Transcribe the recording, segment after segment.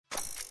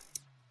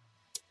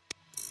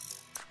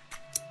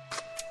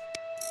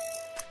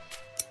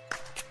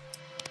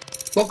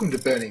Welcome to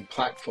Burning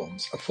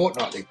Platforms, a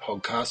fortnightly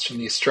podcast from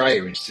the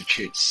Australia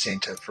Institute's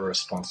Centre for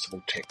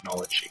Responsible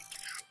Technology.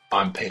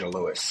 I'm Peter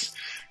Lewis.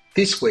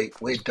 This week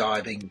we're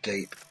diving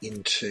deep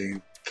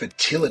into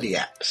fertility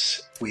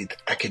apps with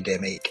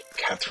academic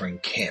Katharine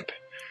Kemp.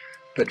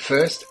 But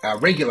first, our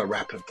regular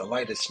wrap of the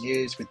latest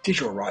news with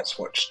Digital Rights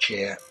Watch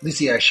Chair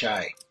Lizzie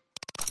O'Shea.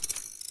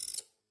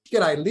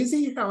 G'day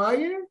Lizzie, how are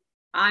you?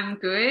 I'm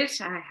good.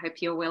 I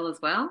hope you're well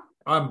as well.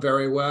 I'm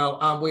very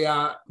well. We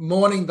are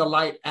mourning the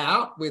late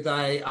out with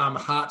a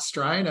heart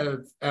strain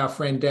of our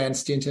friend Dan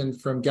Stinton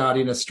from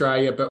Guardian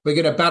Australia, but we're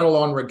going to battle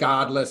on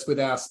regardless with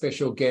our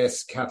special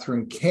guest,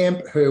 Katharine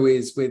Kemp, who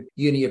is with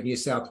Uni of New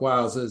South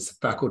Wales's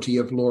Faculty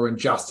of Law and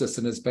Justice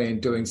and has been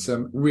doing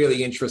some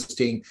really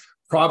interesting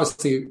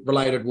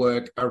privacy-related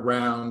work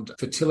around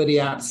fertility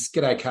apps.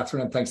 G'day,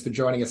 Katharine, and thanks for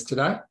joining us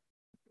today.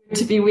 Good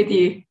to be with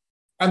you.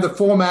 And the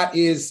format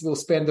is we'll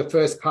spend the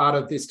first part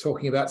of this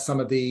talking about some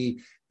of the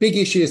big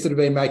issues that have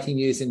been making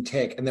news in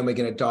tech, and then we're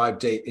going to dive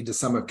deep into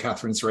some of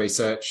Katharine's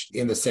research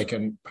in the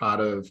second part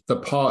of the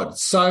pod.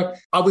 So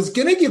I was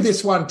going to give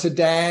this one to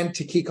Dan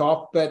to kick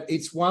off, but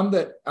it's one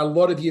that a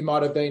lot of you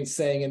might have been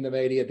seeing in the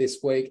media this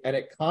week, and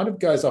it kind of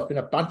goes off in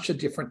a bunch of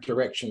different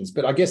directions.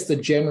 But I guess the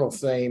general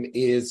theme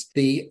is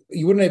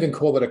you wouldn't even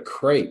call it a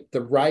creep,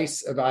 the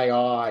race of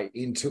AI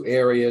into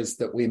areas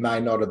that we may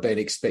not have been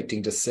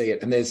expecting to see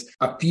it. And there's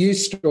a few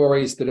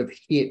stories that have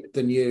hit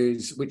the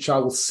news, which I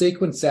will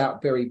sequence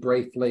out very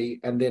briefly,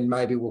 and then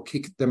maybe we'll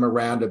kick them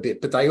around a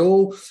bit, but they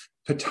all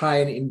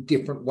pertain in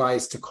different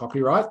ways to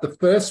copyright. The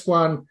first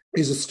one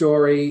is a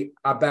story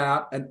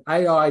about an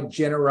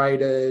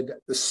AI-generated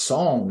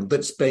song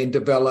that's been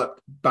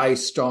developed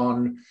based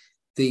on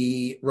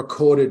the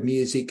recorded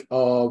music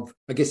of,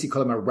 I guess you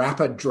call him a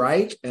rapper,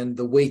 Drake, and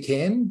The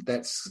Weeknd,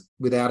 that's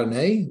without an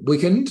E,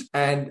 Weeknd,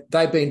 and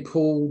they've been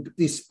pulled,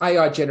 this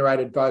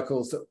AI-generated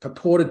vocals that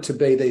purported to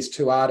be these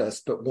two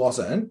artists but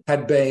wasn't,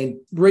 had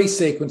been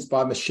resequenced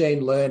by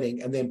machine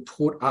learning and then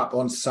put up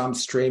on some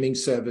streaming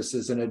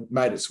services and had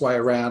made its way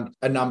around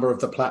a number of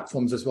the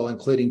platforms as well,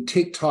 including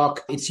TikTok.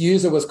 Its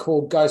user was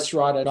called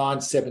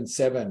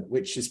Ghostwriter977,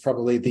 which is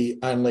probably the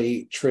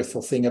only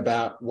truthful thing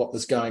about what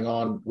was going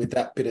on with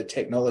that bit of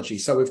technology.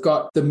 So we've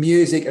got the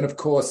music, and of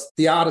course,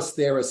 the artists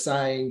there are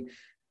saying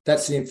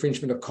that's an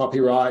infringement of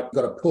copyright. You've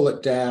got to pull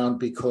it down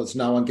because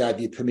no one gave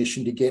you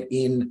permission to get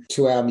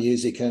into our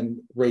music and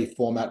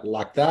reformat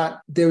like that.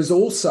 There was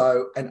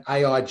also an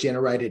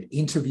AI-generated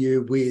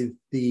interview with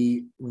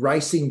the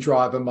racing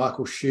driver,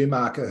 Michael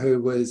Schumacher,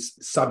 who was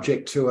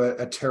subject to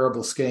a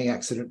terrible skiing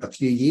accident a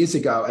few years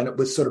ago. And it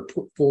was sort of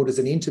put forward as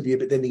an interview,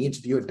 but then the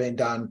interview had been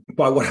done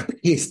by what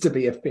appears to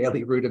be a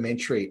fairly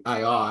rudimentary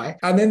AI.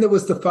 And then there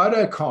was the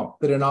photo comp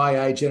that an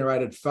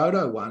IA-generated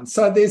photo won.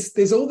 So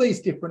there's all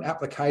these different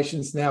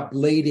applications now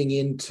bleeding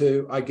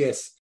into, I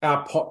guess,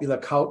 our popular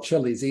culture,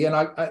 Lizzie.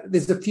 And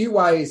there's a few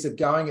ways of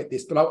going at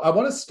this, but I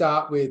want to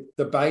start with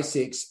the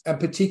basics, and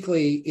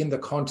particularly in the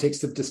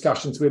context of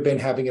discussions we've been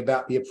having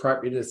about the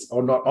appropriateness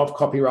or not of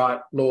copyright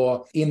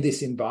law in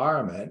this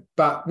environment.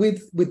 But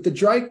with the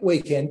Drake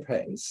Weeknd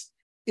piece,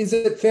 is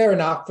it fair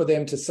enough for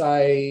them to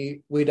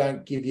say, we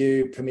don't give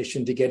you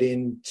permission to get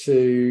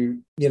into,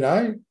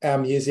 our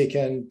music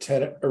and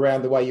turn it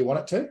around the way you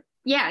want it to?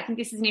 Yeah, I think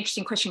this is an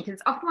interesting question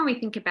because often when we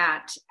think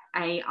about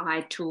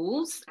AI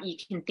tools, you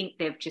can think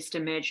they've just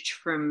emerged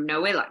from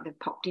nowhere, like they've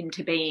popped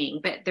into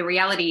being. But the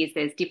reality is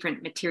there's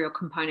different material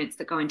components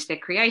that go into their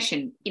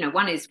creation.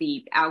 One is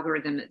the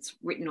algorithm that's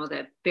written or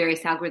the various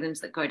algorithms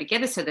that go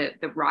together. So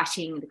the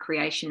writing, the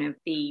creation of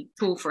the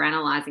tool for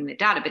analysing the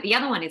data. But the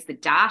other one is the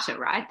data,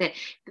 right?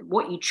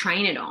 What you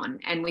train it on.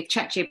 And with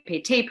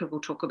ChatGPT,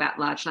 people talk about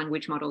large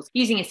language models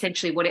using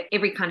essentially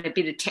every kind of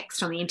bit of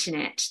text on the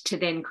internet to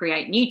then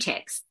create new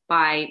text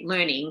by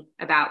learning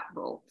about,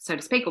 well, so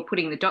to speak, or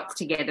putting the dots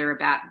together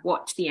about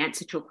what the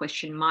answer to a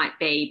question might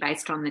be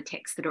based on the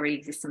text that already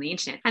exists on the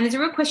internet. And there's a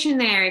real question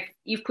there if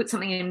you've put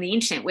something in the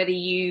internet, whether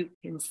you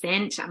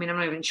consent. I mean, I'm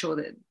not even sure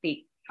that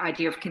the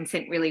idea of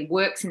consent really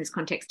works in this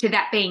context, to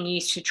that being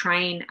used to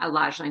train a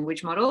large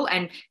language model.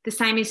 And the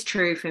same is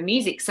true for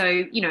music. So,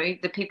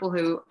 the people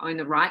who own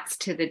the rights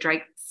to the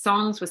Drake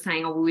songs were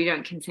saying, well, we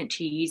don't consent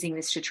to you using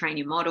this to train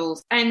your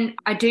models. And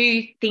I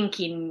do think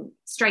in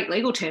straight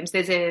legal terms,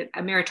 there's a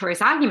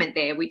meritorious argument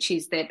there, which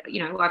is that,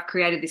 I've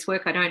created this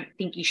work. I don't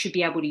think you should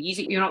be able to use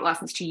it. You're not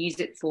licensed to use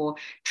it for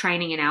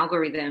training an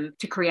algorithm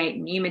to create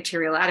new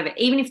material out of it.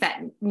 Even if that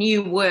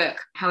new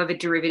work, however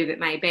derivative it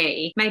may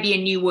be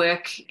a new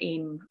work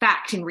in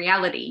fact, in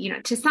reality,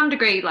 to some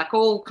degree, like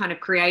all kind of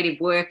creative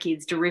work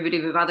is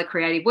derivative of other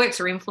creative works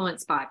or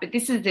influenced by it. But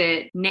this is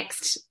the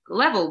next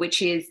level,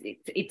 which is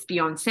it's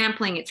beyond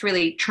sampling. It's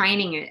really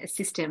training a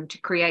system to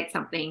create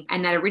something.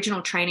 And that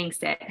original training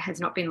set has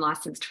not been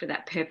licensed for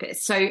that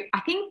purpose. So I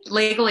think,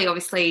 legally,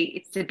 obviously,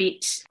 it's a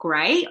bit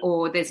grey,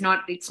 or it's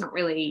not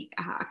really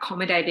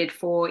accommodated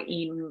for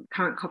in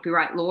current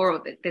copyright law, or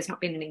that there's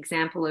not been an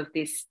example of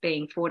this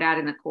being fought out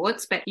in the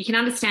courts. But you can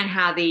understand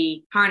how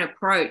the current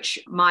approach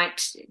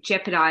might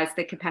jeopardise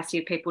the capacity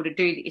of people to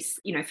do this,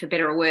 for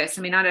better or worse.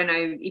 I mean, I don't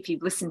know if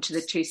you've listened to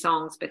the two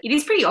songs, but it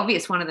is pretty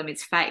obvious one of them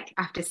is fake,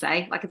 I have to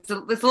say. Like,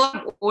 there's a lot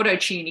of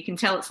auto-tune. You can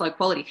tell it's low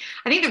quality.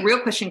 I think the real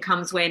question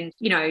comes when,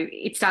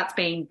 it starts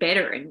being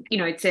better and,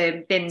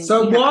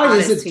 So why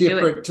is it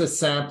different to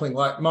sampling?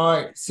 Like,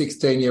 my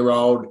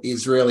 16-year-old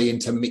is really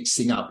into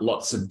mixing up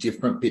lots of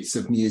different bits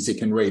of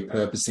music and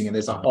repurposing, and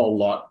there's a whole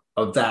lot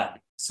of that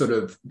sort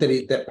of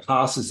that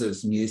passes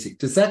as music.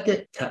 Does that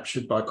get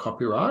captured by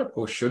copyright,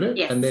 or should it?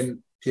 Yes. And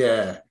then,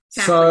 yeah.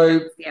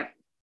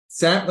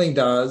 Sampling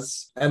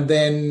does. And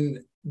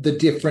then the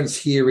difference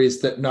here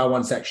is that no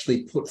one's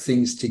actually put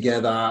things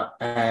together,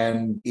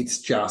 and it's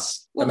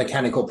just a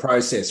mechanical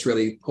process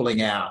really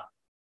pulling out.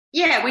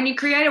 Yeah, when you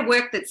create a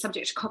work that's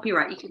subject to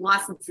copyright, you can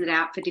license it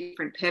out for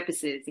different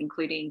purposes,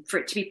 including for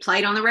it to be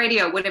played on the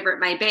radio, whatever it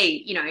may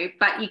be,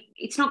 but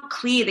it's not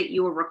clear that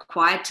you are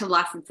required to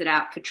license it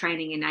out for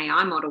training an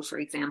AI model, for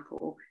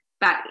example.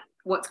 But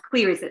what's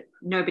clear is that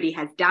nobody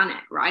has done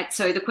it, right?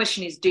 So the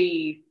question is, do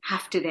you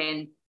have to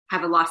then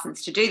have a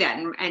license to do that?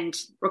 And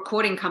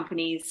recording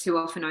companies who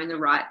often own the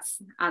rights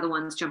are the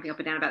ones jumping up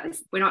and down about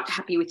this. We're not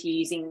happy with you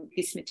using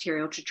this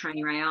material to train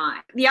your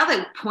AI. The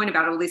other point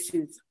about all this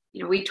is,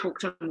 we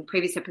talked on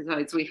previous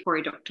episodes with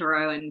Cory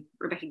Doctorow and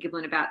Rebecca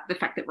Giblin about the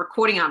fact that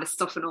recording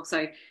artists often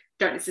also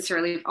don't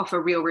necessarily offer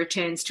real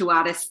returns to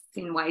artists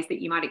in ways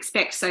that you might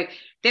expect. So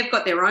they've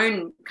got their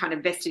own kind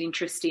of vested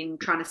interest in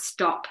trying to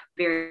stop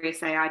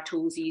various AI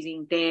tools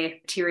using their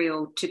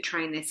material to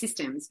train their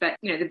systems. But,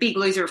 the big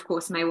loser, of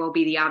course, may well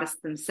be the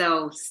artists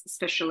themselves,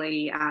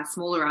 especially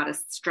smaller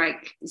artists.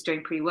 Drake is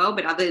doing pretty well,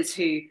 but others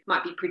who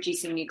might be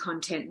producing new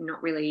content and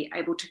not really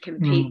able to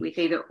compete with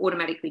either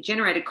automatically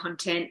generated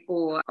content,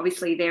 or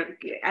obviously they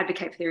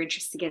advocate for their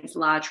interests against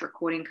large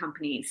recording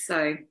companies.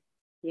 So,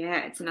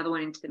 yeah, it's another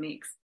one into the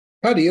mix.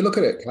 How do you look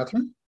at it,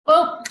 Katharine?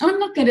 Well, I'm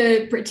not going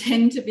to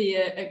pretend to be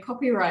a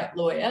copyright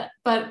lawyer,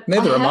 but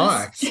neither am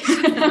I.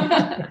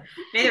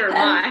 Neither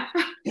am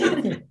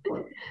I.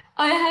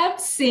 I have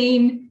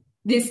seen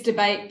this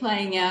debate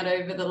playing out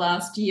over the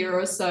last year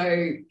or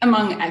so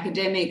among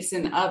academics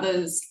and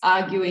others,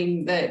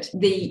 arguing that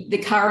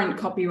the current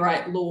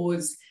copyright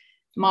laws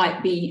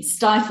might be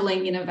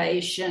stifling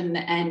innovation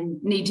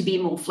and need to be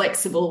more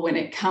flexible when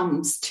it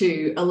comes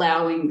to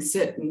allowing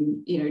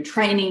certain,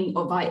 training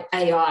of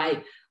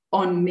AI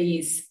on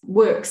these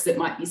works that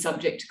might be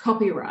subject to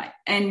copyright.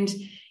 And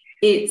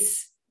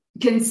it's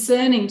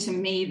concerning to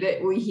me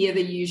that we hear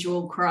the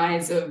usual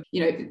cries of,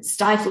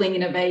 stifling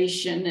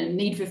innovation and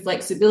need for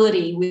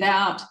flexibility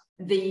without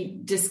the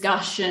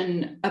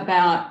discussion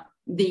about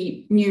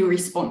the new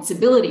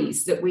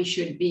responsibilities that we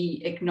should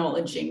be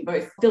acknowledging,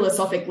 both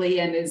philosophically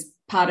and as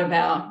part of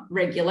our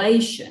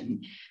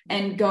regulation,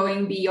 and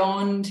going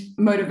beyond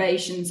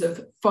motivations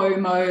of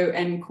FOMO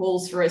and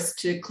calls for us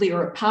to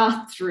clear a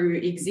path through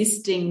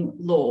existing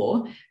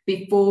law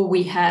before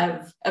we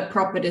have a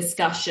proper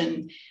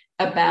discussion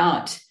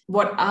about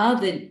what are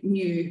the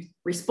new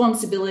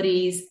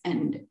responsibilities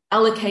and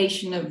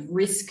allocation of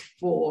risk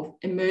for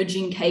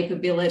emerging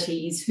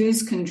capabilities,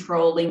 who's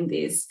controlling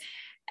this,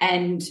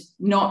 and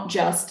not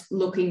just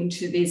looking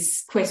to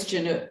this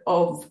question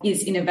of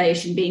is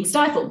innovation being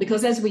stifled?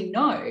 Because as we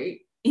know,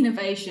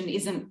 innovation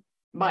isn't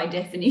by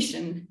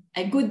definition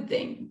a good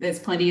thing. There's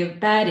plenty of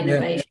bad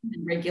innovation,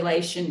 and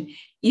regulation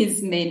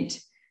is meant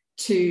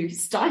to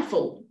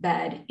stifle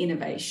bad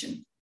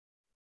innovation.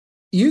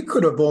 You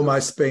could have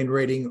almost been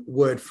reading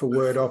word for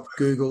word off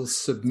Google's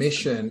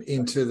submission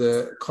into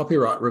the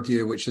copyright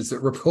review, which is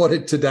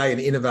reported today in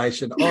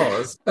Innovation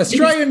Oz.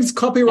 Australians'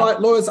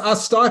 copyright laws are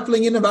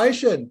stifling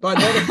innovation by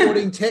not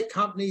affording tech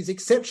companies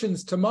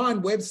exceptions to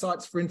mine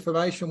websites for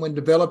information when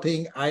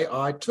developing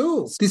AI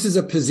tools. This is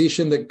a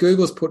position that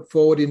Google's put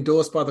forward,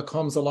 endorsed by the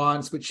Comms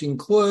Alliance, which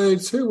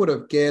includes, who would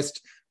have guessed,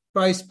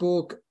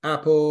 Facebook,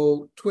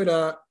 Apple,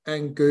 Twitter,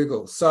 and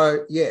Google.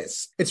 So,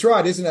 yes, it's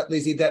right, isn't it,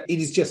 Lizzie, that it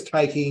is just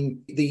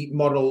taking the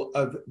model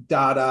of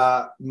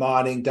data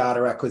mining,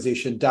 data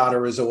acquisition, data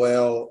as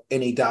oil.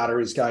 Any data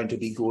is going to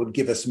be good.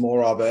 Give us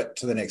more of it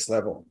to the next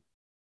level.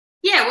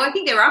 Yeah, well, I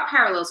think there are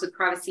parallels with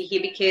privacy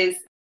here, because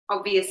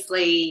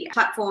obviously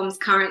platforms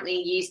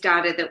currently use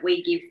data that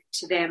we give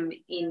to them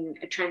in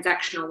a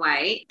transactional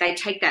way. They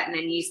take that and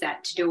then use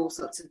that to do all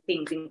sorts of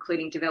things,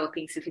 including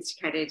developing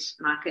sophisticated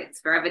markets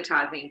for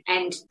advertising.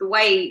 And the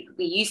way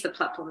we use the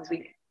platforms,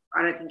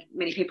 I don't think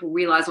many people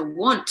realise or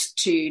want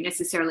to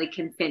necessarily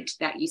consent to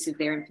that use of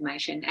their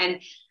information.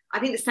 And I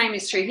think the same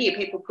is true here.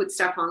 People put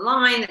stuff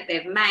online that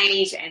they've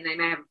made, and they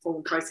may have a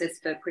formal process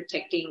for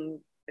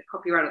protecting the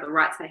copyright or the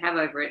rights they have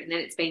over it, and then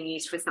it's being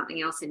used for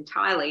something else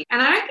entirely.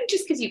 And I don't think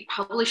just because you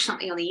publish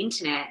something on the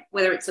internet,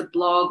 whether it's a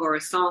blog or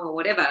a song or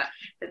whatever,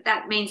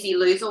 that means you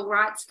lose all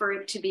rights for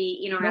it to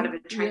be in or out of a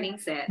training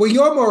set. Well,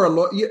 you're more a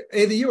lawyer,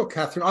 either you or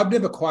Katharine. I've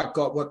never quite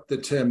got what the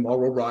term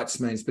moral rights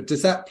means, but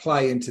does that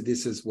play into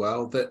this as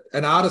well? That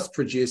an artist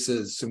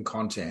produces some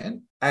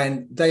content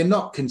and they're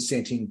not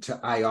consenting to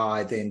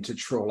AI then to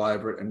trawl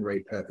over it and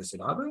repurpose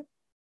it, are they?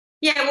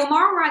 Yeah, well,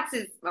 moral rights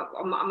is,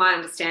 my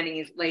understanding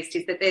is, at least,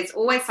 is that there's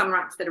always some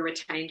rights that are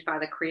retained by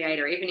the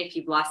creator, even if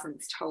you've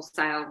licensed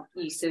wholesale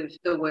use of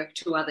the work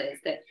to others,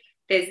 that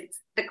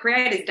the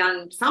creator's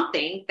done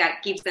something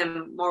that gives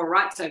them moral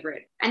rights over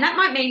it. And that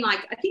might mean,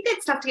 like, I think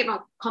that starts to get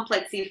more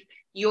complex if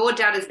your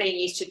data is being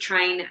used to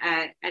train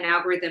an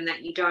algorithm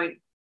that you don't,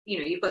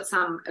 you've got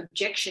some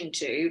objection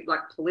to, like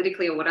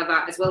politically or whatever,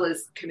 as well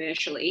as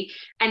commercially.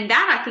 And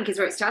that, I think, is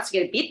where it starts to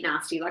get a bit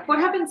nasty. Like, what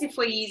happens if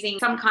we're using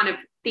some kind of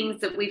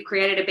things that we've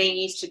created are being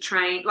used to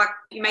train, like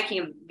you're making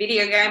a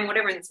video game,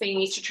 whatever, and it's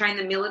being used to train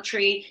the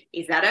military?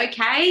 Is that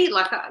okay?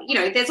 Like,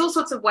 there's all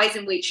sorts of ways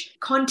in which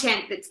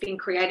content that's been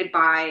created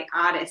by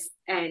artists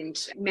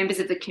and members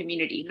of the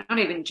community, not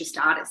even just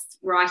artists,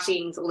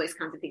 writings, all those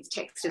kinds of things,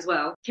 text as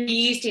well, can be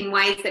used in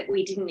ways that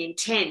we didn't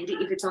intend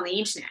if it's on the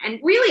internet. And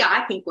really,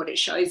 I think what it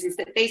shows is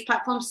that these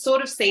platforms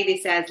sort of see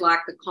this as like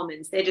the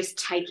commons. They're just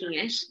taking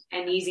it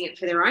and using it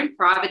for their own,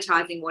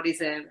 privatising what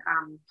is a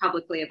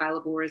publicly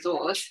available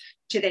resource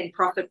to then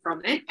profit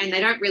from it. And they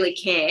don't really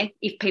care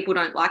if people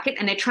don't like it.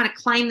 And they're trying to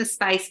claim the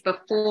space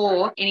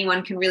before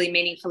anyone can really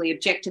meaningfully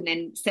object and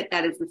then set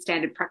that as the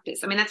standard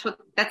practice. I mean,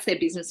 that's their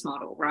business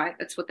model, right?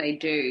 That's what they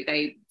do.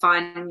 They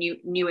find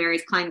new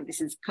areas, claim that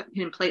this is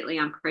completely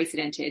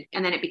unprecedented,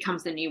 and then it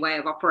becomes the new way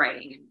of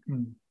operating.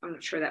 And I'm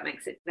not sure that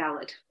makes it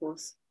valid, of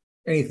course.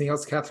 Anything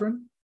else,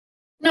 Katharine?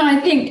 No,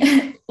 I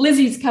think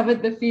Lizzie's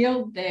covered the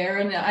field there,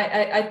 and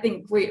I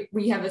think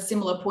we have a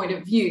similar point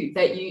of view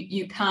that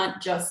you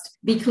can't just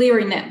be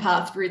clearing that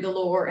path through the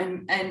law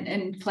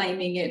and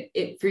claiming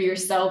it for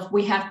yourself.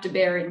 We have to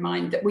bear in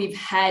mind that we've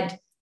had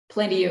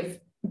plenty of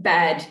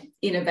bad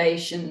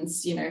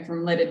innovations,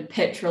 from leaded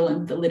petrol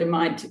and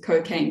thalidomide to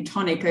cocaine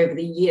tonic over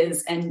the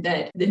years, and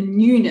that the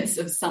newness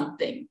of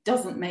something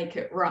doesn't make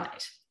it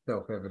right.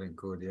 Self-evident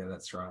good. Yeah,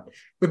 that's right.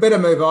 We better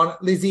move on.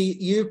 Lizzie,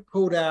 you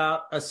pulled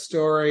out a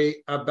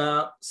story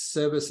about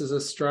Services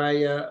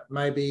Australia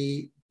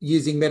maybe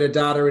using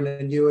metadata in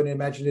a new and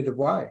imaginative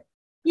way.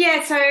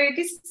 Yeah, so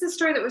this is a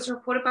story that was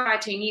reported by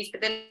IT News,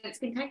 but then it's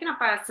been taken up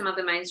by some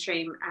other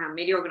mainstream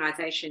media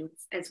organisations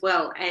as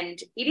well.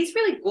 And it is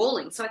really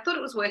galling. So I thought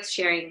it was worth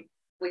sharing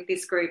with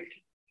this group.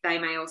 They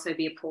may also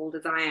be appalled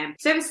as I am.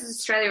 Services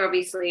Australia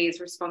obviously is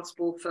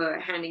responsible for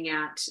handing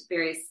out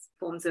various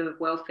forms of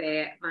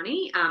welfare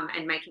money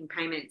and making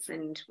payments.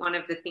 And one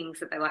of the things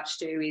that they like to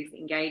do is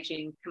engage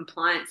in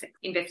compliance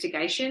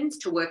investigations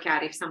to work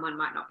out if someone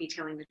might not be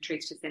telling the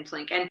truth to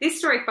Centrelink. And this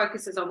story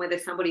focuses on whether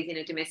somebody's in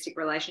a domestic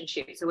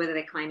relationship, so whether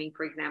they're claiming,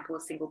 for example, a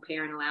single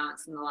parent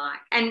allowance and the like.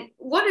 And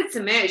what it's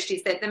emerged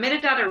is that the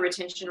metadata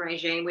retention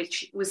regime,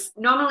 which was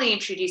nominally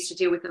introduced to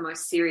deal with the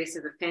most serious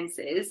of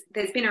offences,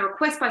 there's been a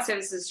request by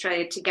Services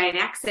Australia to gain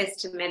access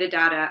to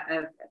metadata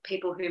of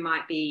people who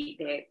might be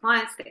their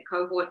clients, their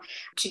cohort,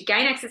 to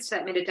gain access to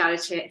that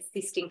metadata to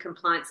assist in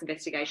compliance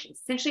investigations,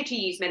 essentially to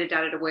use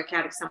metadata to work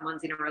out if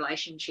someone's in a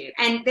relationship.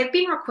 And they've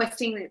been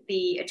requesting that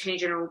the Attorney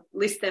General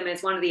list them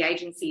as one of the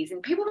agencies.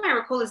 And people may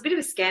recall there's a bit of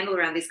a scandal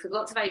around this because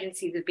lots of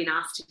agencies have been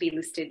asked to be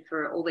listed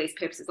for all these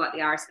purposes, like the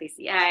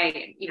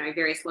RSPCA and,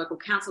 various local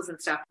councils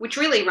and stuff, which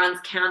really runs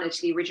counter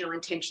to the original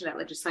intention of that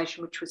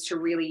legislation, which was to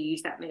really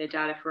use that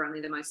metadata for only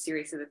the most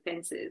serious of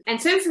offences.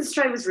 And Services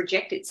Australia was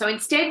rejected. So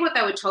instead, what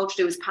they were told to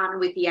do was partner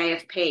with the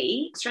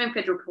AFP, Australian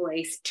Federal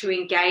Police, to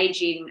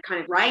engage in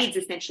kind of raids,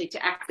 essentially,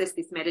 to access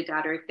this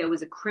metadata if there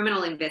was a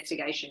criminal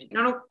investigation.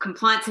 Not all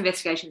compliance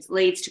investigations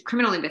leads to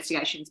criminal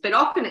investigations, but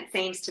often it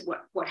seems to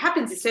what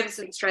happens is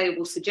Services Australia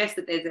will suggest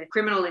that there's a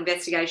criminal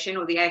investigation,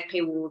 or the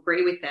AFP will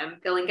agree with them.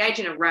 They'll engage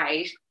in a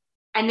raid,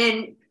 and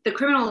then the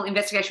criminal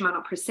investigation might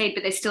not proceed,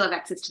 but they still have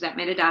access to that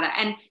metadata.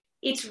 And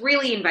it's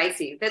really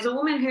invasive. There's a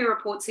woman who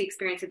reports the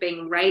experience of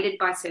being raided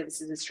by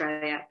Services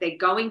Australia. They're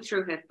going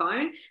through her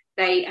phone.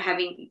 They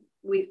having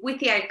with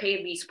the AFP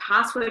have used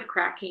password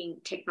cracking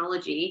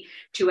technology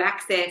to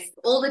access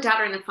all the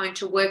data in the phone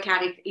to work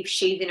out if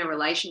she's in a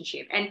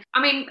relationship. And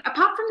I mean,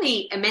 apart from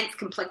the immense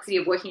complexity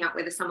of working out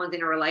whether someone's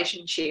in a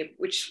relationship,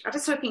 which I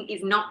just sort of think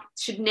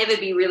should never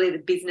be really the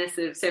business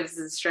of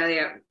Services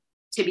Australia,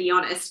 to be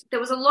honest, there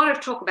was a lot of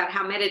talk about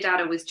how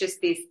metadata was just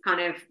this kind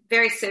of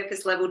very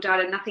surface level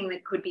data, nothing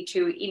that could be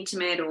too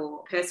intimate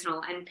or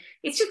personal. And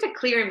it's just a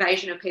clear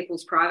invasion of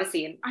people's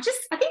privacy. And I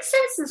think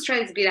Services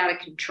Australia is a bit out of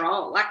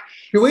control.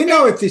 Do we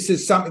know if this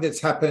is something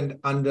that's happened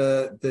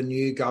under the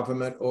new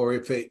government or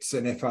if it's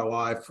an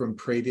FOI from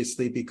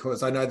previously?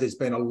 Because I know there's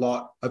been a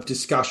lot of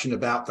discussion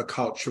about the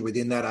culture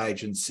within that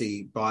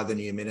agency by the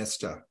new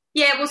minister.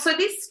 Yeah, well, so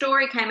this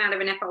story came out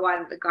of an FOI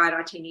that the Guide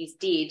IT News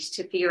did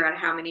to figure out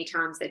how many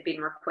times they'd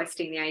been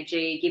requesting the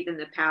AG give them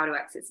the power to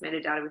access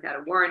metadata without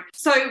a warrant.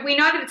 So we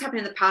know that it's happened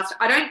in the past.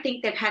 I don't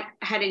think they've had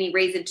any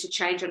reason to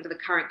change under the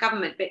current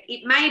government, but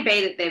it may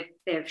be that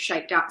they've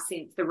shaped up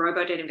since the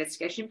RoboDebt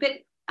investigation. But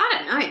I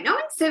don't know.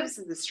 Knowing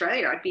Services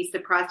Australia, I'd be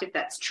surprised if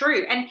that's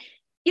true. And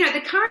you know,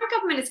 the current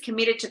government is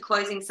committed to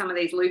closing some of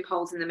these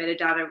loopholes in the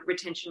metadata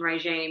retention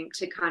regime,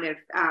 to kind of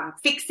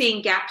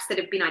fixing gaps that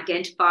have been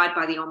identified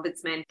by the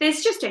Ombudsman.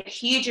 There's just a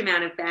huge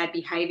amount of bad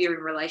behaviour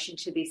in relation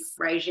to this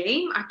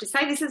regime. I have to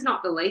say this is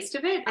not the least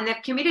of it, and they've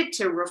committed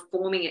to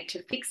reforming it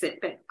to fix it.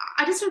 But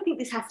I just don't think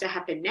this has to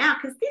happen now,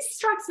 because this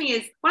strikes me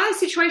as one of those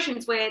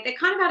situations where they're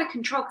kind of out of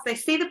control because they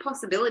see the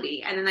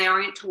possibility and then they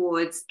orient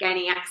towards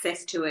gaining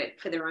access to it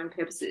for their own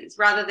purposes,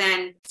 rather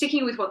than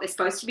sticking with what they're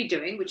supposed to be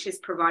doing, which is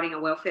providing a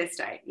welfare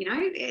state. You know,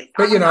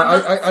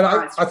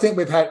 I think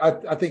we've had.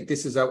 I think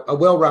this is a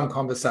well-run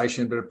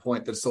conversation, but a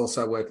point that's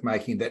also worth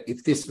making, that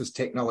if this was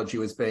technology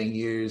was being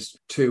used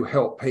to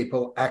help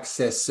people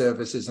access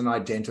services and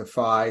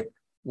identify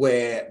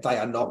where they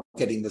are not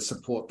getting the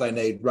support they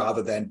need,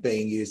 rather than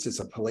being used as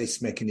a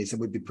police mechanism,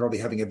 we'd be probably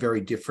having a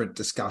very different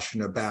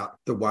discussion about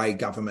the way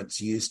governments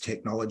use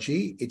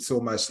technology. It's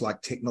almost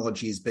like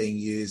technology is being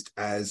used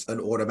as an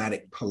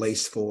automatic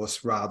police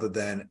force rather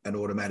than an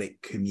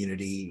automatic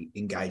community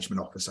engagement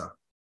officer.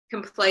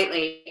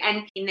 Completely.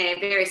 And in their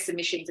various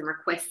submissions and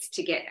requests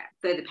to get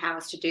further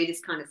powers to do this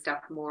kind of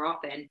stuff more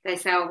often, they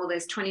say, oh, well,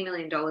 there's $20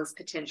 million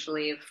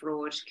potentially of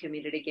fraud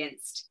committed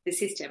against the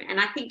system. And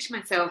I think to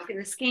myself, in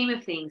the scheme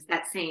of things,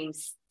 that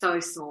seems so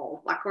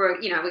small. Like we're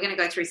going to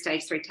go through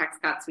stage 3 tax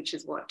cuts, which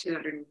is what,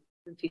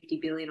 250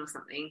 billion or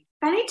something.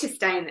 They need to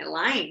stay in their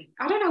lane.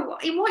 I don't know,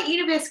 in what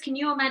universe can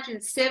you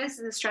imagine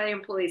Services Australia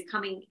employees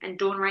coming and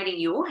dawn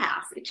raiding your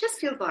house? It just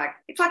feels like,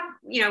 it's like,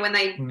 you know, when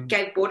they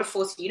gave Border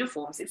Force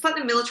uniforms. It's like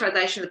the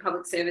militarisation of the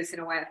public service in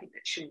a way I think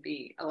that shouldn't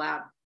be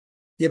allowed.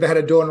 You ever had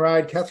a dawn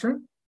raid,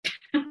 Katharine?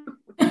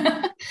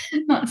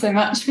 Not so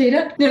much,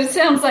 Peter. But it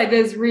sounds like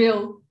there's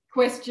real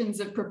questions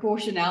of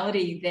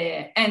proportionality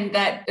there, and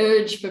that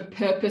urge for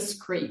purpose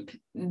creep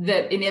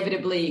that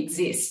inevitably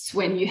exists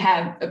when you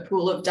have a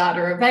pool of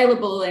data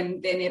available,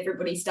 and then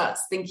everybody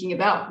starts thinking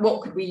about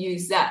what could we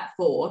use that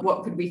for?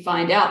 What could we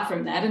find out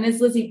from that? And as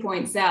Lizzie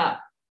points out,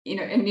 you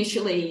know,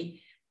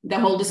 initially the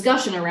whole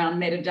discussion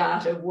around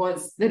metadata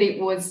was that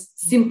it was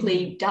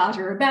simply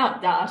data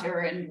about data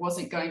and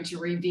wasn't going to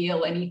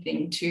reveal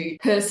anything too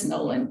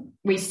personal. And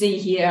we see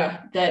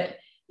here that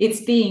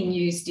it's being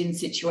used in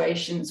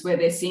situations where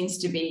there seems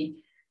to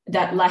be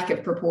that lack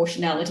of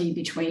proportionality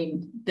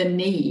between the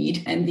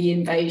need and the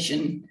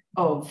invasion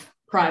of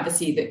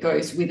privacy that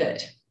goes with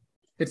it.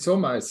 It's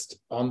almost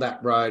on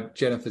that road.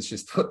 Jennifer's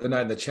just put the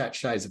note in the chat,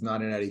 shades of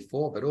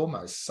 1984, but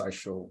almost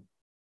social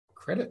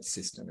credit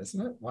system, isn't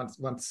it? Or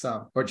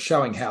it's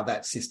showing how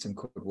that system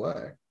could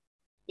work.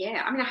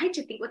 Yeah, I mean, I hate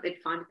to think what they'd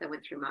find if they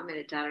went through my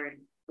metadata and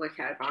work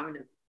out if I'm in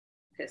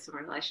a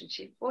personal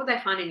relationship. What would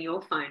they find in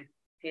your phone,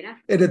 Peter?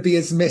 It'd be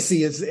as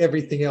messy as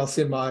everything else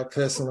in my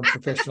personal and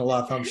professional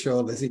life, I'm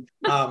sure, Lizzie.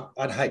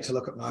 I'd hate to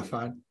look at my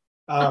phone.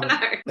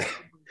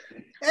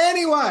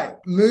 Anyway,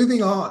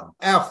 moving on.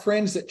 Our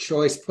friends at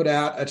Choice put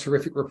out a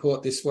terrific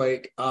report this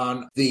week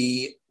on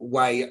the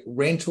way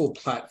rental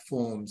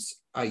platforms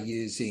are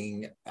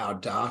using our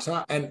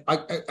data, and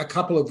a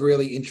couple of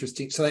really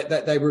interesting. So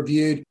they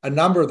reviewed a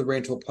number of the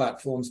rental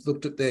platforms,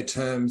 looked at their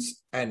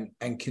terms and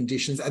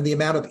conditions and the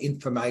amount of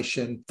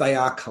information they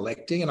are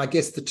collecting. And I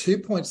guess the 2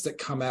 points that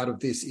come out of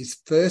this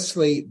is,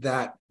 firstly,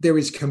 that there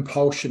is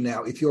compulsion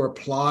now. If you're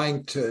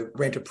applying to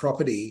rent a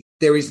property,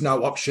 there is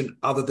no option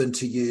other than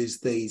to use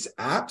these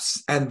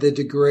apps. And the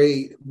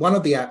degree, one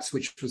of the apps,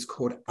 which was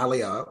called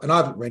Alio, and I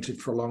haven't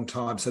rented for a long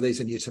time, so these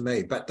are new to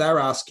me, but they're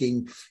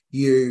asking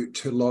you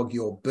to log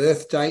your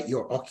birth date,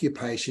 your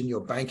occupation,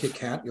 your bank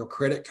account, your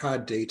credit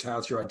card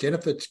details, your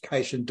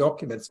identification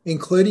documents,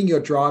 including your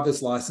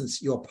driver's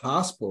license, your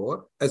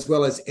passport, as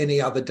well as any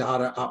other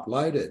data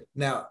uploaded.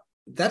 Now,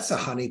 that's a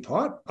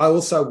honeypot. I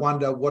also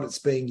wonder what it's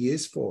being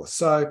used for.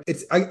 So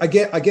I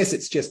guess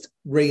it's just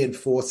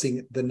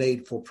reinforcing the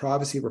need for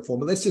privacy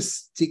reform. But let's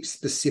just stick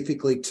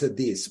specifically to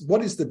this.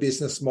 What is the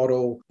business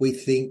model we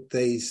think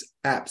these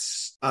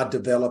apps are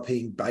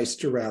developing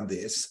based around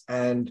this?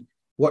 And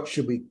what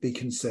should we be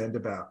concerned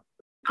about?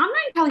 I'm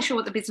not entirely sure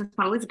what the business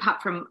model is,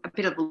 apart from a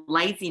bit of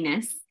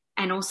laziness.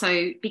 And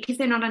also, because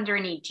they're not under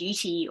any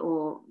duty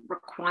or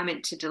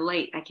requirement to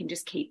delete, they can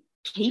just keep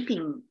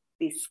keeping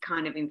this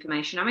kind of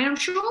information. I mean, I'm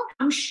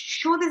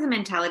sure there's a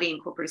mentality in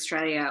corporate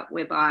Australia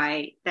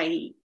whereby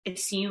they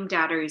assume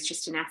data is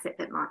just an asset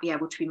that might be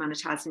able to be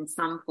monetized in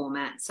some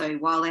format. So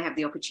while they have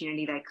the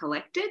opportunity, they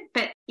collect it.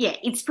 But yeah,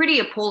 it's pretty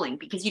appalling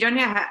because you don't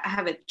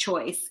have a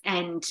choice,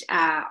 and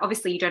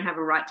obviously you don't have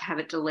a right to have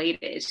it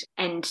deleted.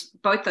 And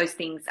both those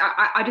things,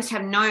 I just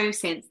have no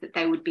sense that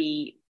they would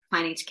be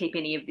planning to keep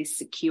any of this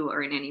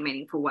secure in any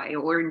meaningful way,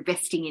 or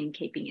investing in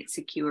keeping it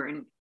secure.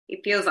 And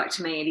it feels like,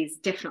 to me, it is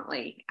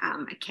definitely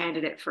a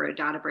candidate for a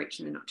data breach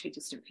in the not too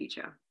distant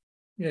future.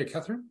 Yeah,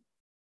 Katharine?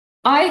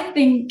 I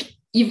think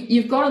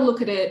you've got to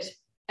look at it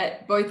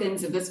at both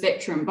ends of the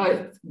spectrum,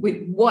 both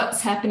with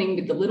what's happening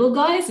with the little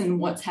guys and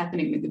what's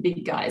happening with the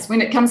big guys. When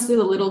it comes to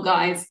the little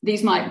guys,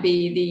 these might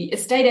be the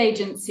estate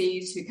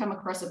agencies who come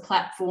across a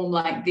platform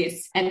like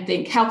this and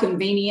think, how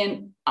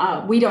convenient.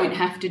 We don't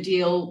have to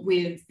deal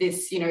with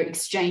this,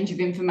 exchange of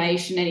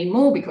information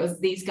anymore because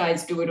these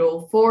guys do it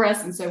all for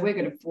us. And so we're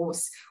going to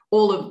force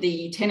all of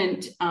the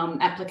tenant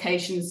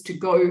applications to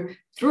go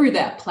through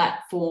that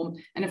platform.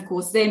 And of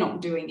course, they're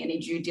not doing any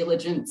due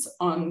diligence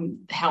on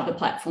how the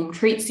platform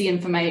treats the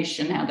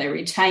information, how they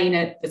retain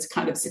it, this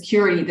kind of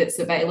security that's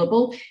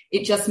available.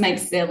 It just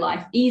makes their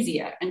life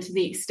easier. And to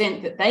the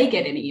extent that they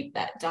get any of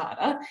that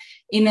data,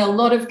 in a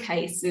lot of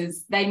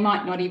cases, they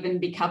might not even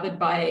be covered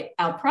by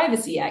our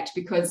Privacy Act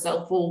because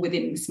they'll fall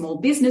within the small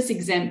business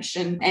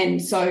exemption.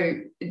 And so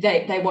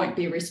they won't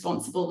be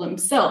responsible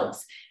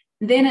themselves.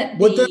 Then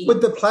would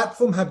the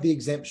platform have the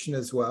exemption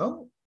as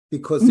well?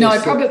 Because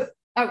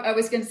I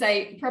was going to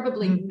say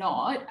probably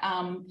not.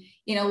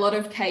 In a lot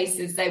of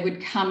cases, they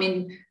would come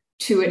in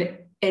to an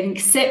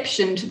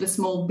exception to the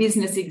small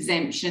business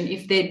exemption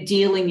if they're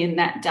dealing in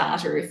that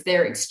data, if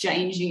they're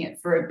exchanging it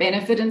for a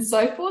benefit and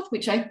so forth,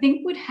 which I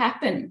think would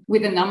happen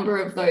with a number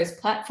of those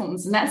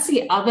platforms. And that's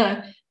the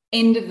other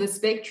end of the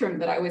spectrum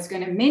that I was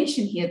going to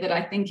mention here that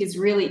I think is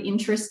really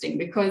interesting,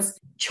 because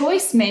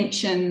Choice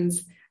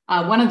mentions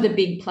one of the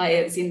big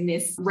players in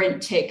this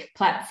rent tech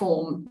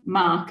platform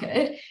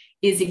market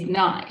is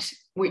Ignite,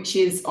 which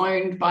is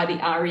owned by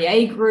the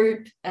REA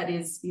Group. That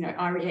is,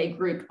 REA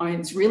Group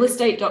owns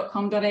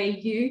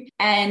realestate.com.au,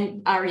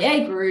 and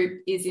REA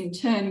Group is in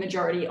turn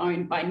majority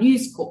owned by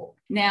News Corp.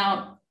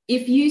 Now,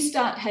 if you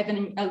start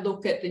having a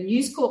look at the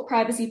News Corp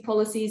privacy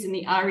policies and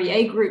the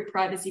REA Group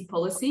privacy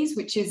policies,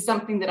 which is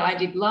something that I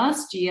did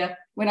last year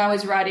when I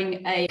was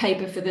writing a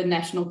paper for the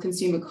National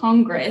Consumer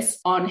Congress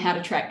on how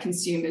to track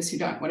consumers who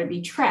don't want to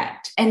be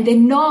tracked. And they're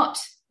not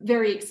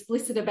very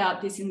explicit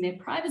about this in their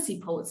privacy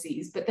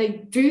policies, but they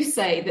do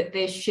say that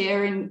they're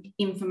sharing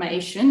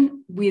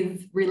information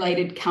with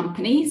related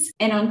companies.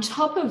 And on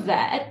top of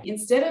that,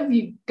 instead of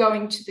you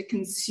going to the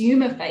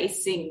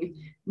consumer-facing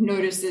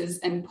notices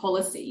and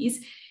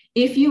policies,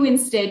 if you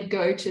instead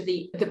go to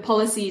the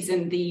policies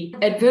and the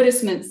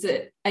advertisements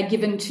that are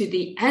given to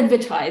the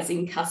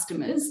advertising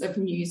customers of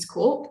News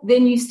Corp,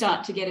 then you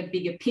start to get a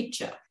bigger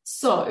picture.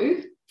 So,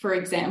 for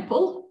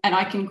example, and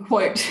I can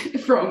quote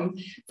from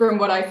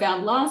what I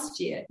found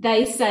last year,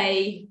 they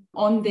say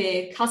on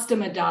their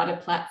customer data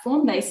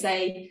platform, they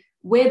say,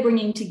 we're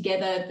bringing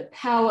together the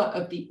power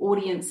of the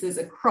audiences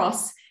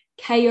across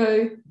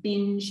KO,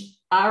 Binge,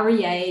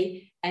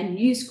 REA, and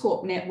News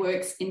Corp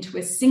networks into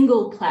a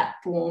single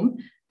platform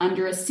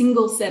under a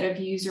single set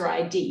of user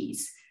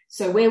IDs.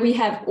 So where we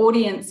have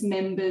audience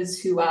members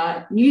who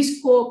are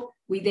News Corp,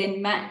 we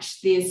then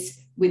match this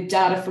with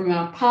data from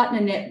our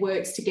partner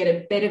networks to get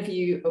a better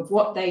view of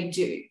what they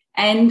do.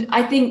 And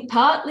I think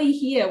partly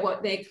here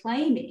what they're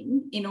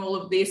claiming in all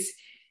of this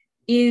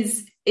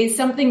is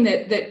something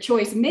that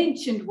Choice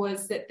mentioned,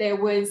 was that there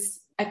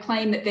was a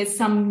claim that there's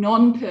some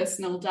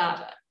non-personal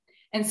data.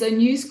 And so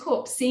News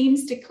Corp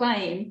seems to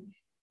claim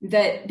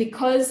that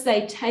because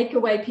they take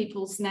away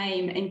people's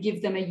name and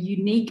give them a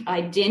unique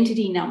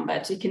identity number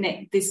to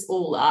connect this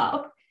all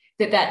up,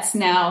 that's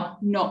now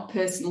not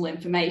personal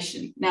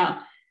information.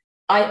 Now,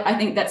 I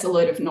think that's a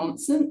load of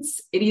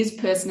nonsense. It is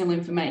personal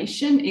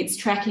information. It's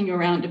tracking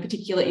around a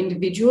particular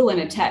individual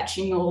and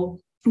attaching all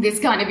this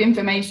kind of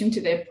information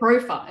to their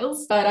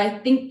profiles. But I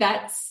think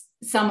that's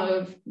some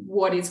of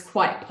what is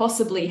quite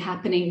possibly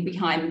happening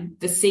behind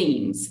the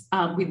scenes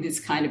with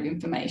this kind of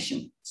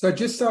information. So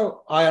just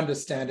so I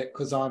understand it,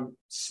 because I'm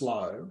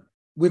slow,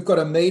 we've got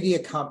a media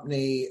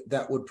company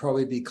that would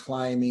probably be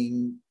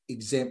claiming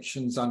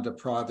exemptions under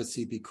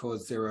privacy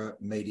because they're a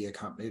media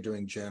company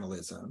doing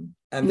journalism,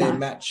 and they're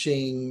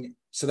matching.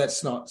 So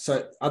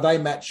are they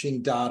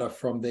matching data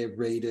from their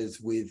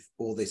readers with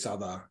all this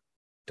other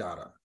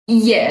data?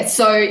 Yeah.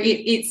 So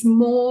it's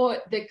more,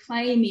 the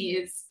claim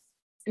is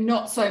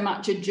not so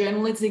much a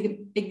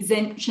journalism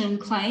exemption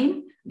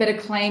claim, but a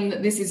claim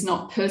that this is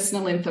not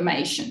personal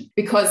information,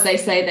 because they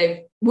say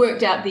they've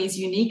worked out these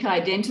unique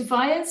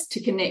identifiers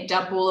to connect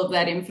up all of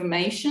that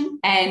information.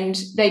 And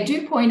they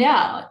do point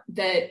out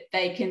that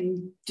they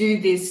can do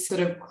this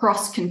sort of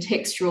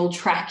cross-contextual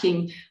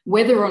tracking,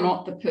 whether or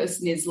not the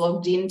person is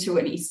logged into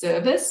any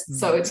service.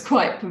 So it's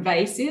quite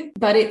pervasive,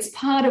 but it's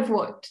part of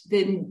what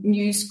the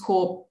News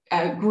Corp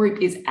group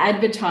is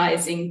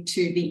advertising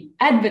to the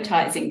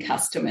advertising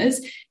customers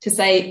to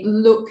say,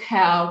 look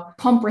how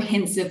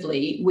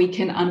comprehensively we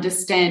can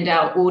understand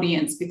our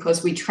audience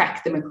because we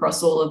track them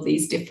across all of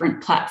these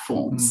different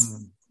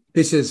platforms.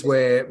 This is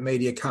where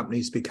media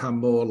companies become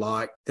more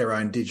like their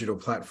own digital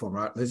platform,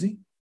 right, Lizzie?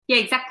 Yeah,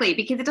 exactly,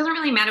 because it doesn't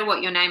really matter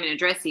what your name and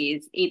address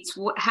is. It's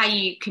how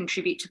you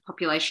contribute to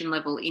population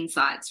level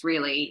insights,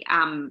 really.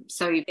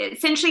 So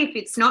essentially, if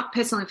it's not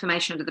personal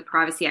information under the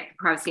Privacy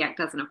Act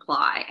doesn't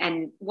apply.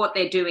 And what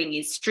they're doing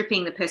is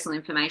stripping the personal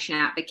information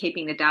out, but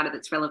keeping the data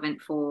that's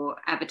relevant for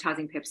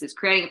advertising purposes,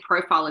 creating a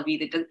profile of you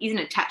that isn't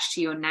attached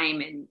to your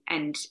name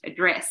and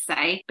address,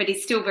 say, but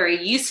is still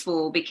very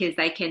useful because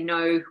they can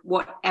know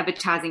what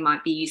advertising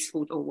might be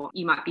useful or what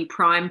you might be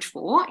primed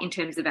for in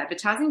terms of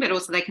advertising, but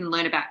also they can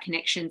learn about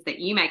connections that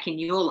you make in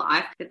your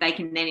life that they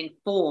can then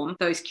inform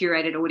those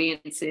curated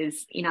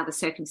audiences in other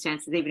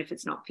circumstances, even if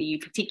it's not for you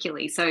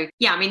particularly. So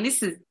yeah, I mean,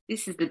 this is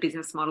the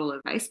business model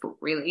of Facebook,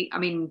 really. I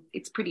mean,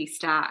 it's pretty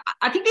stark.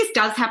 I think this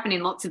does happen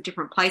in lots of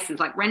different places,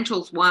 like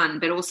rentals one,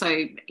 but also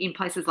in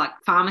places like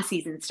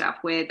pharmacies and stuff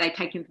where they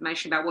take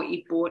information about what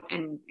you've bought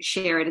and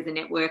share it as a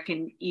network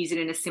and use it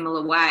in a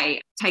similar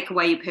way. Take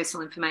away your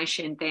personal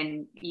information,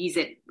 then use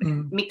it,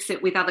 mix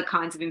it with other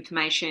kinds of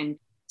information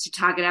to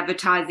target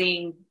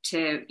advertising,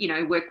 to,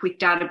 work with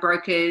data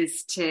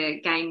brokers to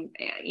gain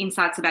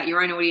insights about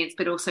your own audience,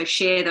 but also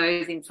share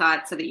those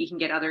insights so that you can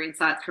get other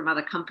insights from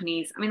other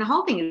companies. I mean, the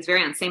whole thing is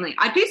very unseemly.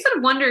 I do sort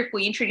of wonder if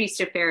we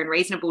introduced a fair and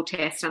reasonable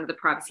test under the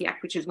Privacy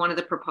Act, which is one of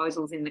the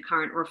proposals in the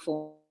current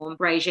reform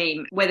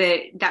regime, whether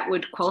that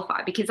would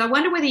qualify, because I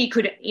wonder whether you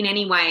could in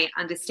any way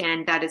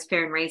understand that as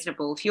fair and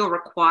reasonable. If you're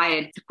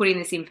required to put in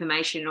this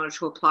information in order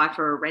to apply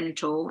for a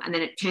rental, and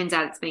then it turns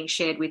out it's being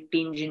shared with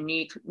Binge and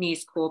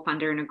News Corp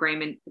under an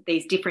agreement that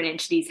these different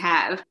entities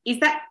have, is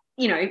that,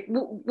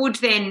 would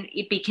then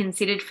it be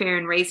considered fair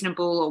and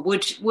reasonable, or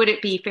would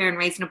it be fair and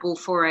reasonable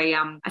for a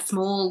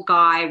small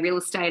guy real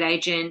estate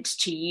agent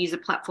to use a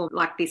platform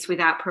like this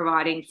without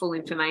providing full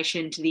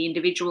information to the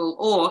individual,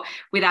 or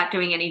without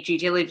doing any due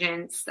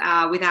diligence,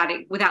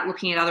 without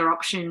looking at other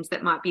options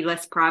that might be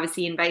less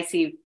privacy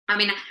invasive? I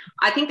mean,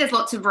 I think there's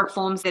lots of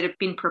reforms that have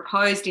been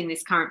proposed in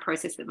this current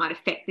process that might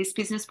affect this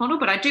business model,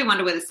 but I do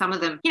wonder whether some of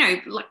them,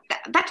 like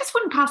that just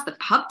wouldn't pass the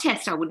pub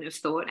test, I wouldn't have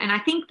thought. And I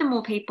think the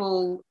more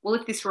people,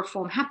 if this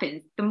reform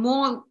happens, the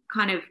more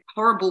kind of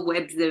horrible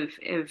webs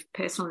of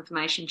personal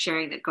information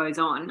sharing that goes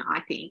on, I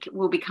think,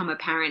 will become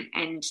apparent,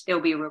 and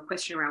there'll be a real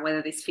question around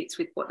whether this fits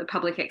with what the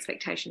public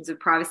expectations of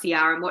privacy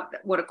are and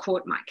what a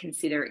court might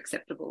consider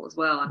acceptable as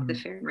well under the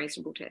fair and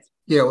reasonable test.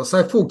 Yeah, well,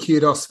 so full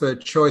kudos for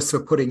Choice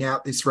for putting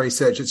out this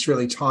research. It's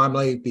really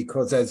timely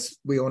because, as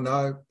we all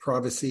know,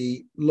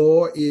 privacy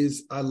law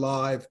is a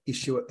live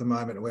issue at the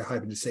moment, and we're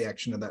hoping to see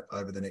action of that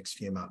over the next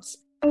few months.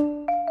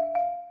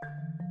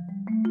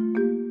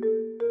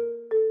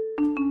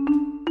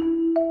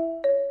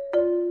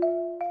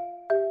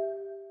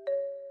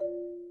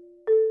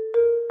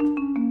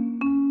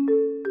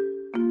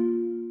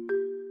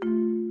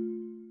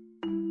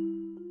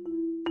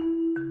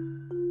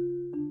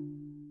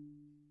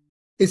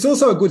 It's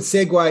also a good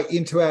segue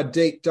into our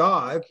deep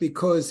dive,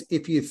 because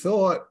if you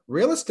thought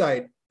real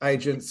estate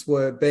agents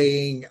were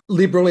being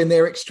liberal in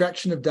their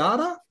extraction of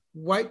data,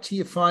 wait till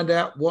you find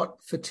out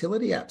what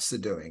fertility apps are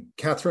doing.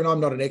 Katharine,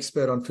 I'm not an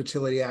expert on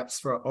fertility apps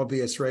for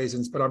obvious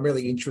reasons, but I'm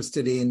really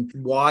interested in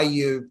why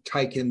you've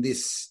taken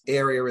this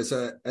area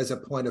as a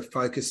point of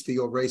focus for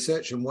your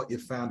research and what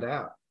you've found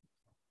out.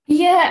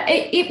 Yeah,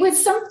 it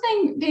was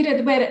something,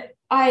 Peter, where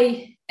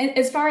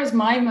as far as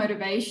my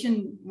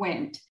motivation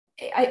went,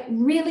 it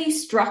really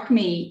struck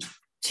me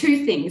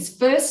two things.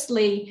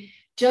 Firstly,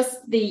 just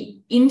the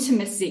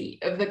intimacy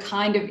of the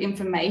kind of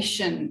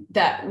information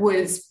that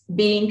was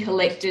being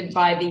collected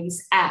by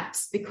these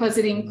apps, because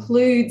it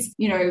includes,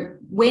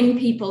 when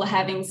people are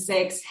having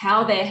sex,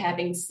 how they're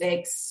having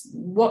sex,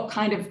 what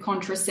kind of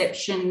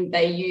contraception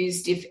they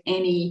used, if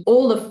any,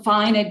 all the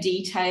finer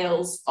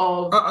details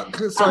of...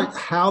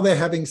 how they're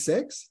having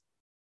sex?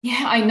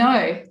 Yeah, I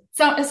know.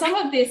 So some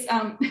of this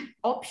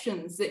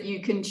options that you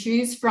can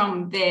choose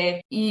from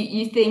there,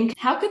 you think,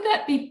 how could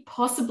that be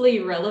possibly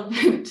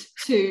relevant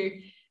to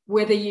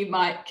whether you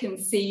might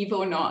conceive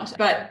or not?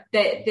 But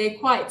they're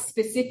quite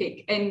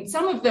specific. And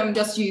some of them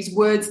just use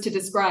words to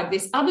describe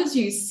this. Others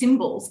use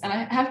symbols. And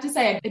I have to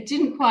say, I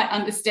didn't quite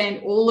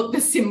understand all of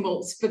the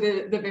symbols for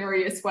the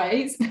various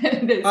ways.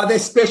 Are they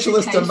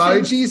specialist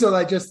emojis, or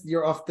are they just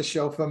your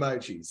off-the-shelf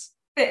emojis?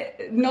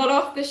 Not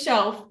off the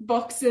shelf,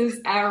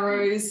 boxes,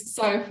 arrows,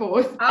 so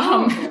forth.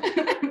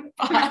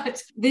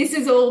 But this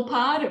is all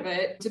part of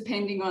it,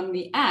 depending on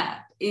the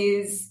app,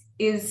 is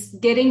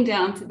getting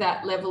down to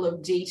that level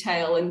of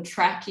detail and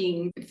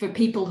tracking for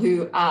people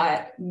who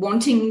are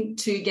wanting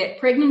to get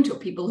pregnant, or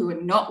people who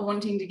are not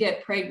wanting to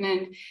get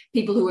pregnant,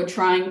 people who are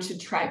trying to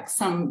track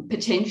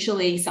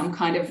potentially some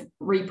kind of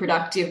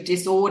reproductive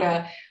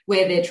disorder,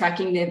 where they're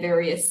tracking their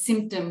various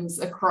symptoms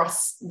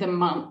across the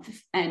month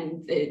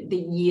and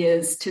the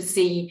years to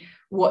see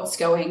what's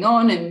going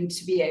on and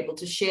to be able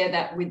to share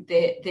that with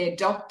their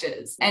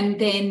doctors. And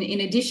then in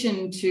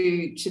addition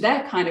to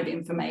that kind of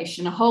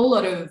information, a whole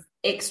lot of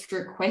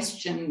extra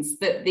questions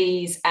that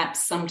these apps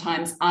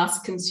sometimes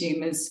ask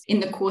consumers in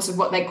the course of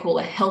what they call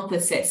a health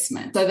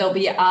assessment. So they'll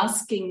be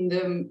asking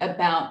them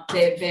about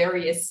their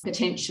various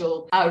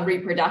potential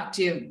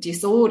reproductive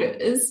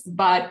disorders,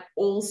 but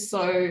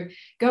also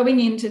going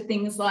into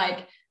things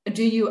like,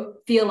 do you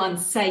feel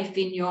unsafe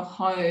in your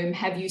home?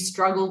 Have you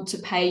struggled to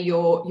pay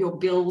your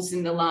bills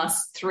in the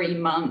last 3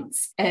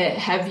 months?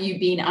 Have you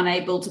been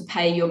unable to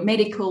pay your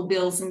medical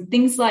bills? And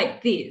things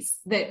like this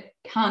that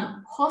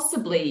can't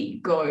possibly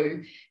go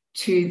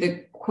to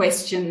the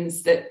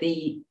questions that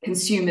the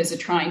consumers are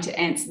trying to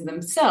answer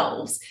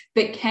themselves,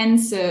 but can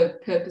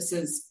serve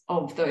purposes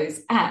of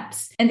those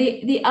apps. And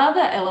the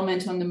other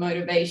element on the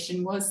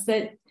motivation was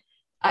that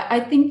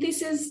I think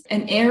this is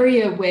an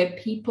area where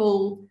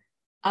people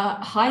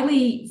are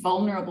highly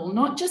vulnerable,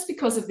 not just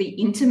because of the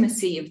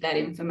intimacy of that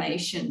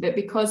information, but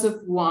because of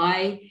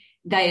why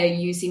they are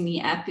using the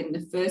app in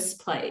the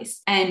first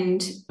place.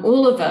 And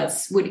all of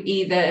us would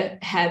either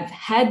have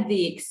had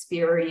the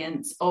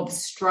experience of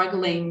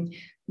struggling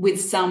with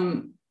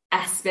some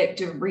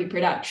aspect of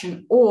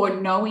reproduction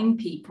or knowing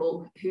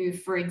people who,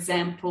 for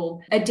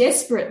example, are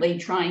desperately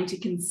trying to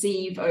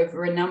conceive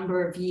over a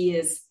number of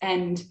years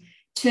and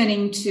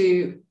turning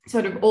to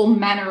sort of all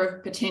manner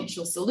of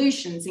potential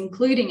solutions,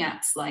 including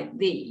apps like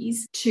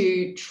these,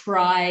 to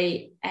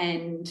try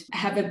and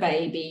have a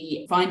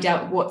baby, find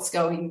out what's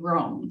going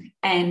wrong.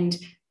 And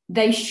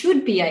they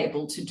should be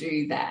able to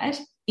do that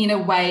in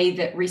a way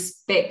that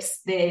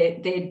respects their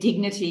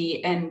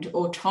dignity and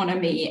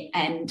autonomy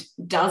and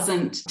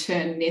doesn't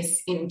turn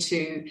this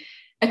into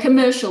a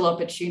commercial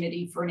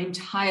opportunity for an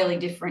entirely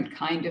different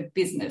kind of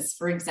business.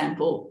 For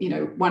example,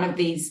 one of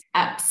these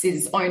apps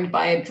is owned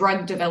by a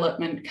drug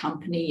development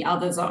company,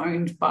 others are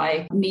owned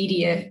by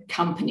media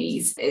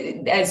companies.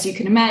 As you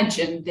can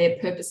imagine, their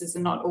purposes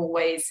are not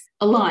always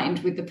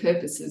aligned with the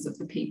purposes of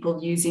the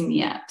people using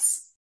the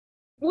apps.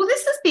 Well,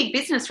 this is big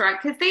business, right?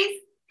 Because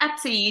these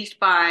apps are used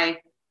by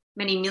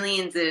many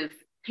millions of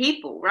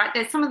people, right?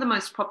 They're some of the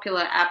most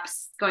popular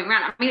apps going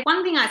around. I mean,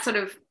 one thing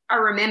I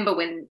remember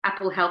when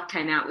Apple Health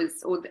came out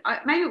or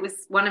maybe it was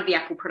one of the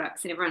Apple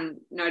products, and everyone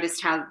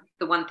noticed how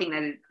the one thing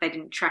that they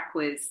didn't track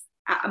was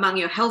among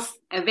your health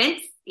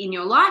events in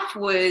your life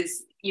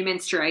was your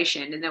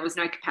menstruation, and there was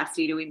no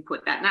capacity to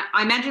input that. And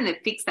I imagine they've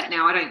fixed that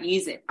now. I don't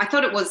use it. I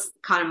thought it was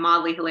kind of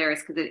mildly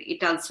hilarious because it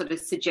does sort of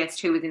suggest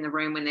who was in the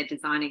room when they're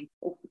designing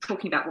or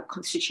talking about what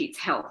constitutes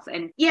health.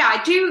 And yeah,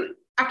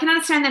 I can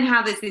understand then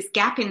how there's this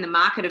gap in the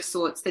market of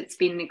sorts that's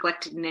been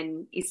neglected and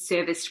then is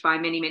serviced by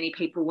many, many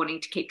people wanting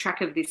to keep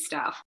track of this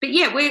stuff. But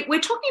yeah,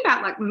 we're talking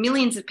about like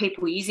millions of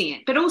people using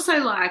it, but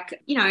also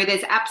like,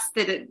 there's apps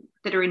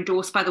that are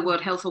endorsed by the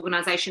World Health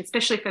Organization,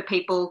 especially for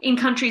people in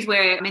countries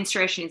where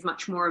menstruation is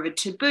much more of a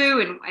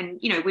taboo and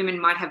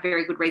women might have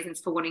very good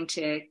reasons for wanting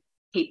to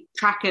keep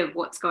track of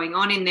what's going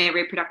on in their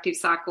reproductive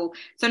cycle.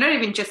 So not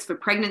even just for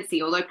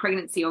pregnancy, although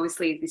pregnancy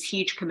obviously is this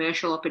huge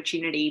commercial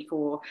opportunity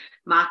for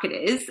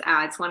marketers.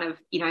 It's one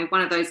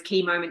of those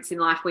key moments in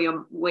life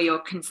where your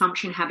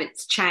consumption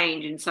habits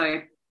change. And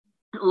so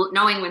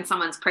knowing when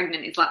someone's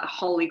pregnant is like the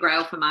holy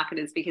grail for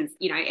marketers because,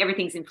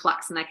 everything's in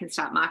flux and they can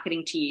start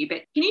marketing to you.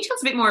 But can you tell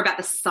us a bit more about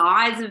the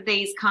size of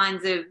these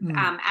kinds of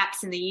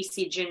apps and the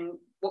usage and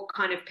what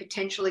kind of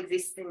potential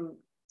exists in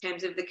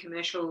terms of the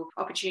commercial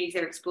opportunities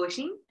they're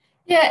exploiting?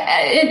 Yeah,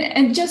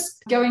 and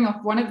just going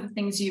off one of the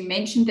things you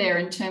mentioned there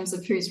in terms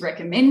of who's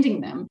recommending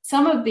them,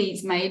 some of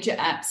these major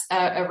apps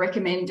are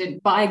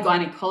recommended by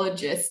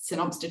gynecologists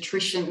and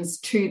obstetricians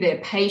to their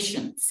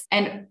patients.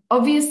 And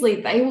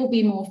obviously they will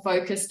be more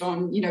focused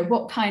on,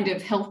 what kind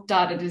of health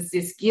data does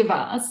this give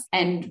us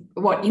and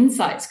what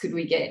insights could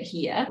we get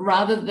here,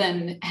 rather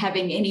than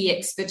having any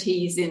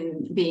expertise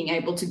in being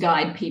able to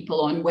guide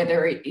people on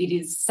whether it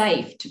is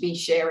safe to be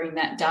sharing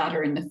that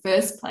data in the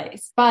first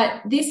place.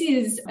 But this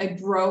is a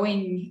growing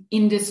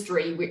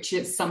industry, which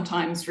is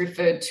sometimes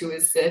referred to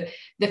as the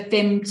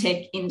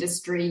femtech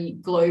industry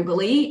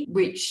globally,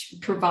 which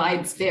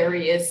provides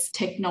various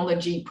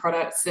technology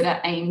products that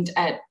are aimed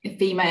at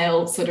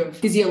female sort of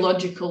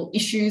physiological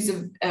issues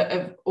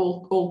of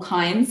all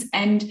kinds.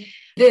 And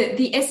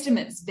the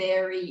estimates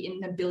vary in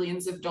the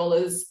billions of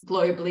dollars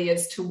globally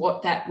as to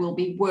what that will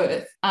be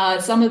worth.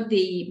 Some of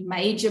the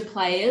major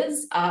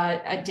players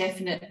are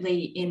definitely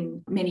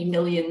in many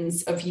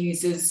millions of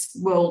users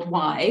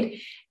worldwide.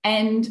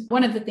 And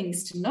one of the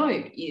things to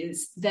note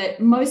is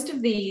that most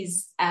of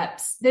these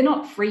apps, they're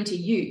not free to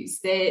use.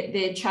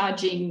 They're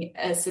charging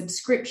a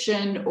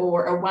subscription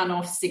or a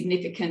one-off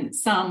significant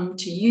sum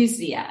to use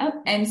the app.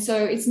 And so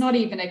it's not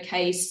even a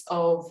case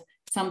of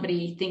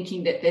somebody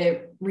thinking that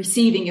they're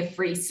receiving a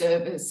free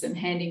service and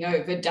handing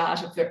over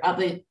data for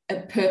other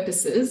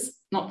purposes.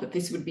 Not that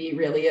this would be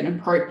really an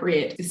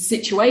appropriate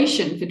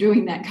situation for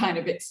doing that kind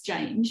of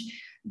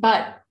exchange,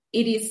 but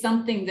it is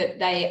something that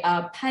they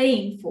are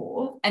paying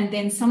for, and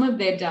then some of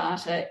their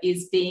data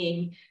is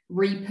being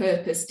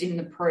repurposed in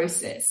the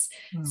process.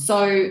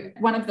 So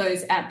one of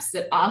those apps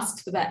that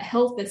asks for that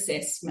health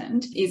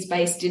assessment is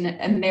based in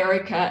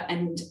America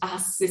and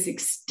asks this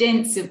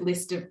extensive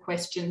list of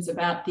questions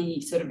about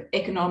the sort of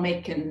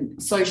economic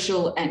and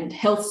social and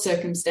health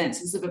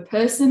circumstances of a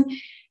person,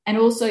 and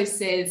also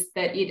says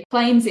that it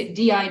claims it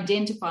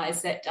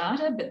de-identifies that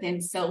data, but then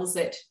sells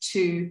it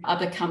to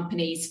other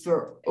companies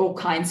for all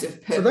kinds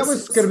of purposes. So that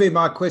was going to be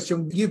my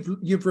question.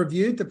 You've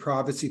reviewed the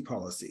privacy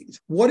policies.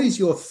 What is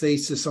your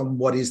thesis on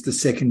what is the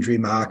secondary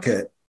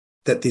market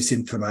that this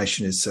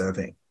information is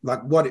serving?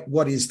 Like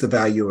what is the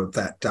value of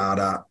that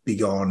data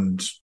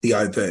beyond the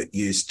overt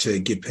use to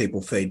give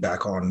people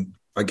feedback on,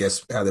 I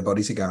guess, how their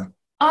bodies are going?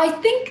 I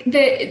think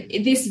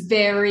that this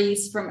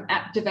varies from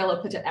app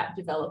developer to app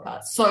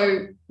developer.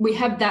 So we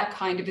have that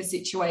kind of a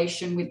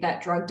situation with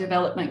that drug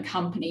development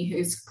company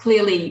who's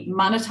clearly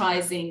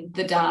monetizing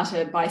the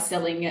data by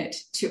selling it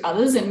to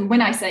others. And when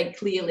I say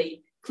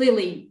clearly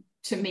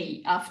to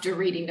me, after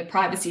reading the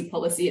privacy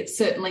policy, it's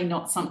certainly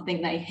not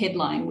something they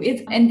headline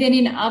with. And then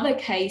in other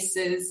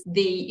cases,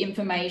 the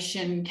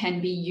information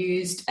can be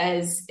used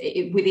as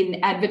within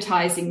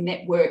advertising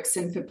networks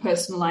and for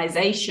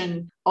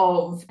personalization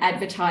of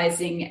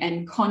advertising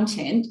and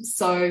content.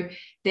 So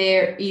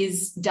there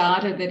is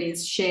data that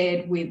is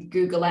shared with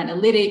Google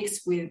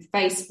Analytics, with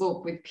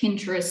Facebook, with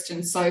Pinterest,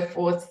 and so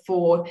forth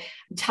for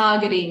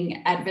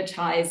targeting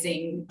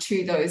advertising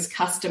to those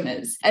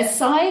customers.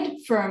 Aside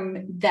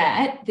from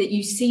that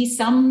you see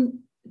some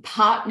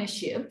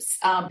partnerships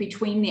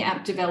between the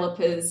app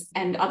developers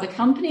and other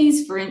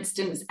companies. For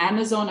instance,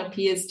 Amazon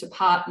appears to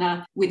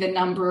partner with a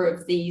number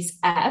of these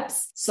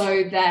apps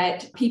so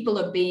that people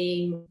are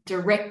being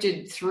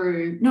directed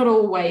through, not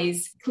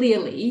always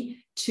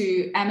clearly,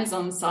 to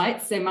Amazon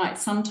sites. They might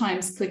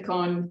sometimes click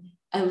on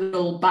a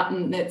little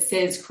button that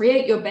says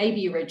create your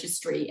baby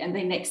registry, and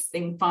the next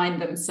thing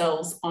find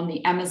themselves on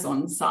the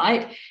Amazon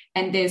site,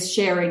 and there's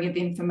sharing of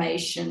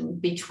information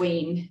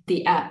between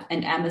the app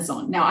and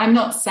Amazon. Now, I'm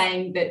not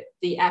saying that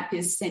the app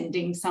is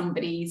sending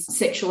somebody's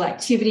sexual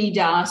activity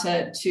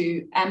data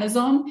to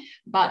Amazon,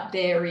 but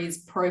there is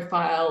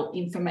profile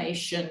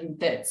information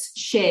that's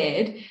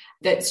shared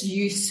that's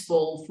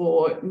useful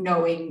for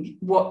knowing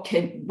what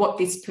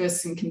this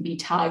person can be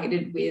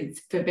targeted with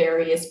for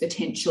various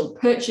potential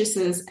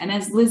purchases. And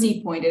as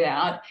Lizzie pointed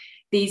out,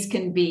 these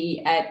can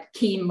be at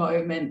key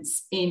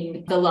moments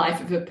in the life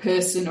of a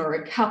person or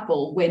a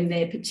couple when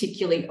they're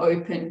particularly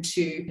open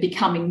to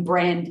becoming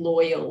brand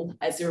loyal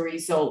as a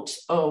result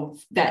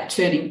of that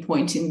turning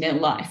point in their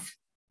life.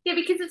 Yeah,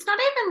 because it's not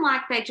even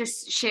like they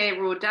just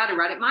share raw data,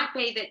 right? It might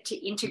be that to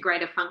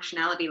integrate a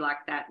functionality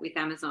like that with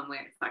Amazon,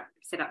 where it's like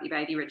set up your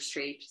baby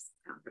registry, just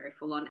sounds very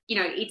full on. You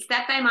know, it's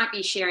that they might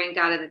be sharing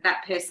data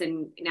that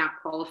person now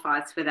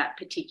qualifies for that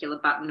particular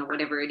button or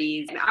whatever it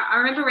is. I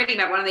remember reading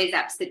about one of these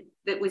apps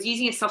that was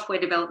using a software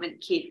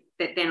development kit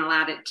that then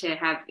allowed it to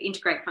have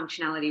integrate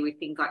functionality with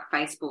things like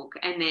Facebook.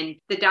 And then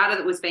the data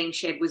that was being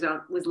shared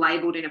was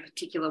labelled in a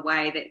particular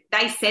way that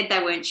they said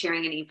they weren't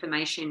sharing any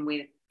information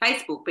with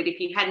Facebook, but if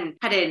you hadn't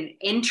had an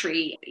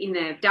entry in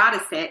the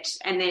data set,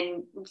 and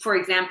then, for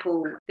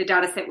example, the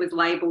data set was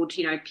labeled,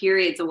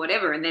 periods or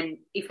whatever, and then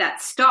if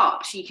that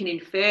stopped, you can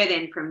infer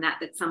then from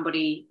that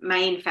somebody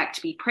may in fact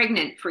be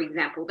pregnant, for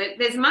example. But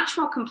there's much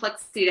more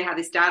complexity to how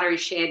this data is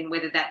shared, and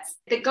whether that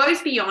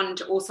goes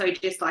beyond also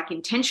just like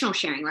intentional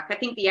sharing. Like I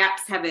think the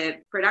apps have a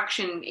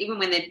production, even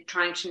when they're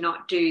trying to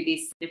not do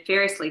this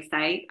nefariously,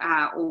 say,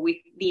 or with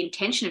the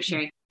intention of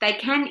sharing, they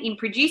can, in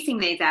producing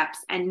these apps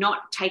and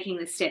not taking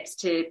the steps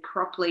to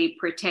properly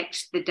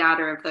protect the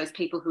data of those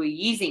people who are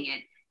using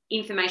it,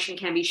 information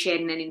can be shared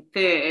and then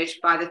inferred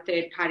by the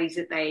third parties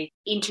that they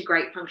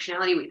integrate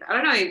functionality with. I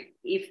don't know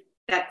if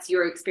that's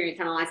your experience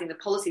analysing the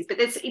policies, but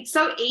it's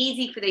so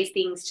easy for these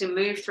things to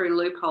move through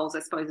loopholes,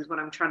 I suppose is what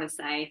I'm trying to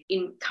say,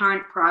 in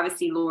current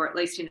privacy law, at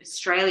least in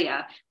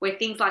Australia, where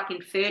things like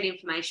inferred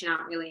information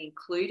aren't really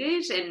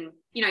included. And,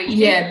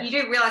 you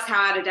do realise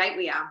how out of date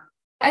we are.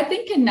 I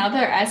think another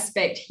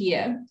aspect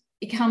here,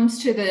 it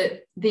comes to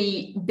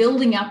the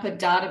building up a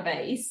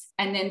database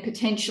and then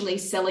potentially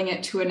selling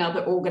it to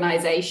another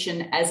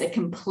organization as a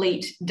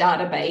complete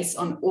database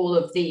on all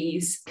of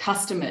these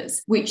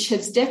customers, which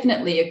has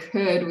definitely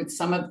occurred with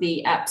some of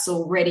the apps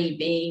already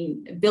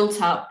being built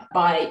up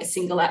by a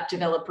single app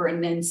developer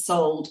and then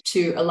sold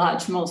to a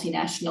large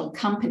multinational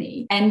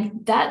company. And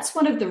that's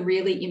one of the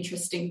really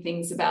interesting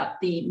things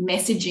about the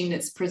messaging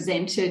that's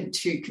presented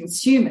to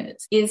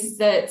consumers, is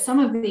that some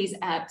of these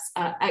apps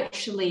are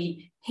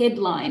actually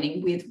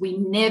headlining with "we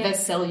never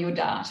sell your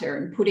data"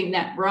 and putting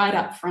that right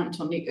up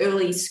front on the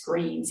early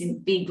screens in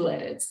big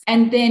letters.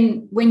 And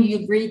then when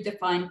you read the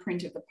fine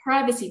print of the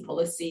privacy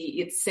policy,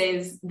 it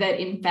says that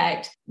in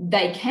fact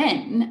they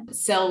can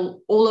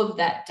sell all of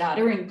that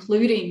data,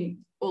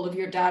 including all of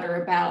your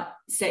data about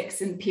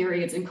sex and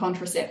periods and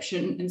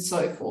contraception and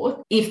so forth.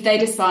 If they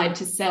decide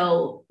to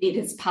sell it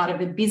as part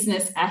of a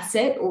business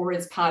asset or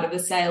as part of the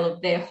sale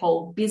of their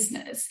whole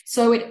business.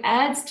 So it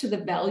adds to the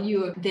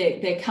value of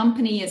their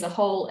company as a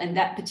whole and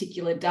that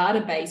particular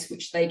database,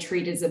 which they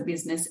treat as a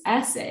business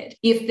asset.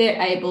 If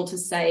they're able to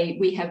say,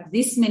 we have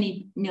this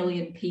many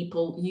million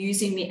people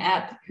using the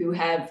app who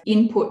have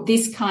input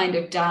this kind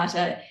of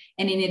data,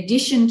 and in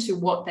addition to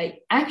what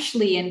they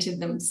actually entered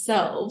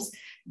themselves,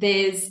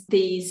 there's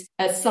these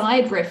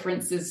aside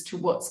references to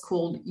what's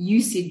called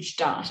usage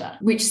data,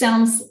 which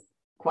sounds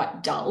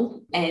quite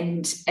dull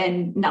and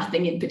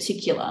nothing in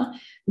particular.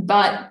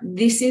 But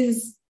this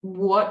is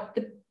what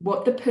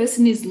the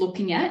person is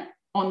looking at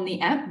on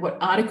the app, what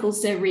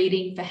articles they're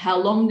reading, for how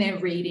long they're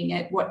reading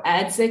it, what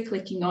ads they're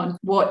clicking on,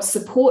 what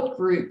support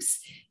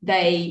groups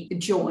they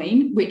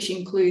join, which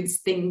includes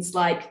things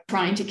like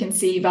trying to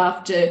conceive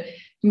after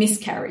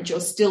miscarriage or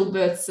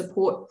stillbirth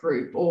support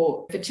group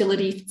or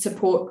fertility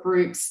support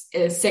groups,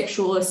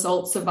 sexual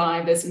assault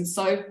survivors and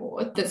so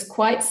forth. That's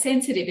quite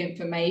sensitive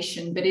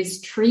information, but is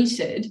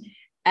treated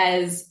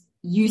as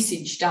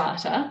usage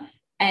data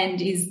and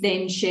is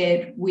then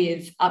shared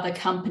with other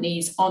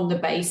companies on the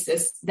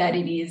basis that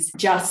it is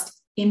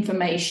just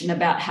information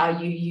about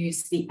how you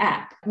use the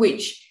app,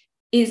 which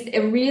is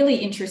a really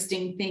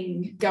interesting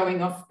thing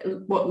going off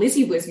what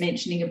Lizzie was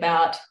mentioning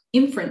about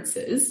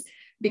inferences,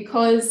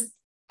 because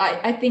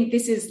I think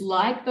this is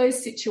like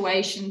those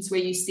situations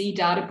where you see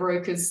data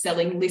brokers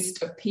selling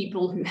lists of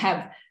people who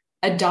have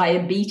a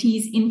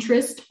diabetes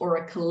interest or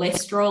a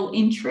cholesterol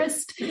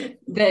interest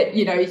that,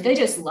 you know, they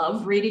just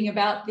love reading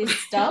about this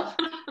stuff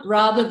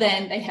rather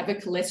than they have a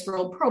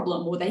cholesterol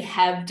problem or they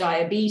have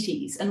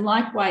diabetes. And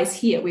likewise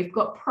here, we've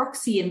got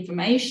proxy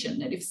information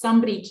that if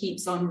somebody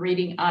keeps on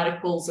reading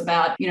articles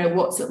about, you know,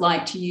 what's it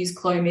like to use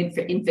Clomid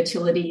for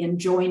infertility and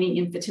joining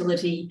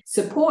infertility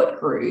support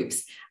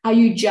groups, are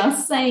you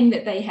just saying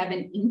that they have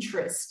an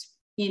interest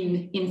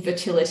in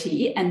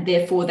infertility and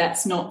therefore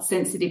that's not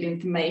sensitive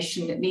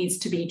information that needs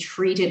to be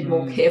treated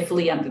more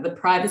carefully under the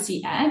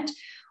Privacy Act?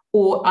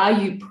 Or are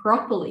you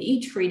properly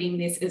treating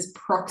this as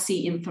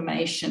proxy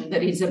information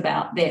that is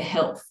about their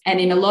health? And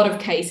in a lot of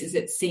cases,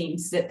 it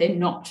seems that they're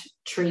not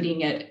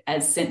treating it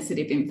as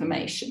sensitive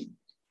information.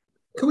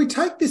 Can we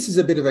take this as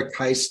a bit of a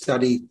case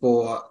study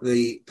for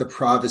the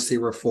privacy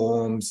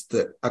reforms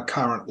that are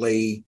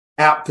currently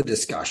out for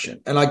discussion?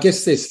 And I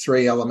guess there's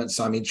three elements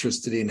I'm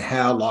interested in: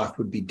 how life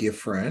would be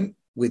different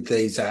with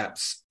these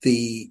apps,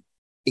 the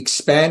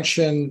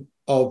expansion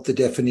of the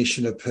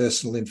definition of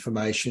personal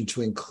information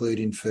to include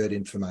inferred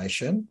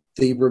information,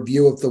 the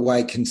review of the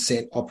way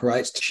consent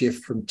operates to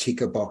shift from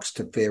ticker box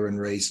to fair and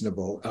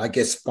reasonable, and I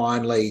guess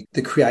finally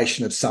the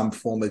creation of some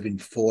form of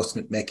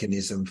enforcement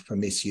mechanism for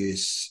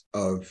misuse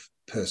of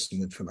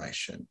personal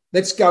information.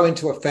 Let's go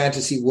into a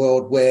fantasy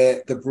world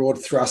where the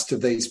broad thrust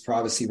of these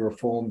privacy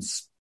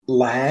reforms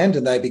land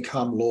and they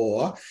become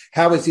law.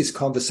 How is this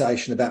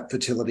conversation about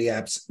fertility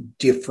apps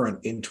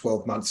different in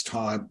 12 months'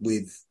 time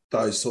with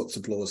those sorts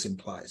of laws in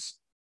place?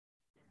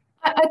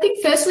 I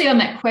think firstly on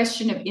that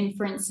question of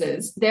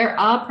inferences, there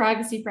are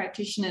privacy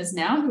practitioners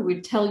now who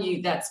would tell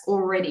you that's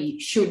already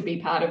should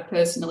be part of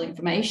personal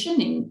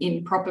information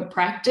in proper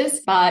practice,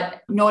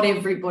 but not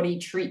everybody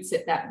treats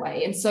it that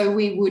way. And so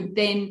we would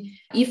then,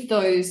 if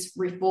those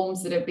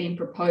reforms that have been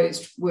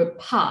proposed were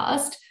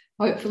passed,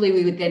 hopefully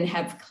we would then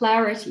have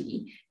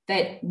clarity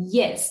that,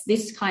 yes,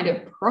 this kind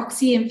of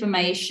proxy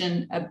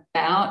information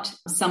about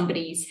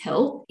somebody's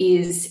health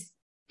is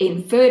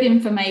inferred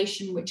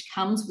information, which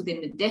comes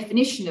within the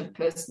definition of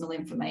personal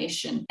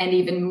information, and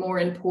even more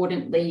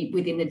importantly,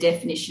 within the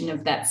definition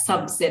of that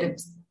subset of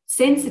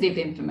sensitive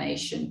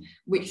information,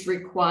 which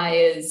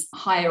requires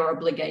higher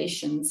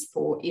obligations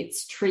for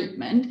its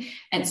treatment.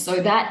 And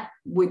so that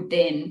would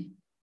then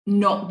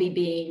not be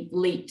being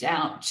leaked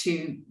out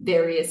to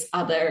various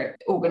other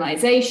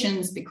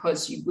organizations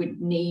because you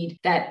would need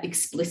that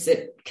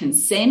explicit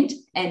consent.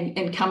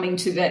 And coming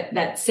to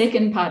that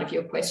second part of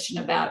your question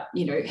about,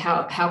 you know,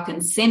 how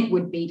consent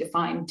would be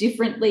defined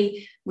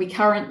differently, we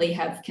currently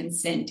have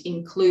consent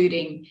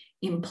including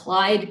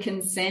implied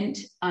consent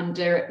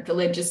under the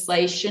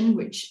legislation,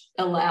 which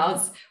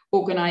allows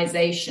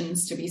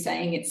organizations to be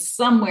saying it's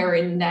somewhere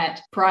in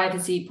that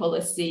privacy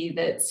policy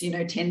that's,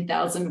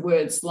 10,000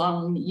 words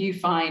long. You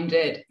find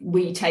it,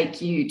 we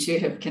take you to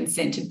have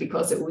consented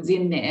because it was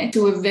in there,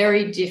 to a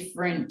very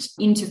different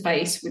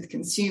interface with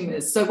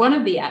consumers. So one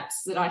of the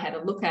apps that I had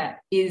a look at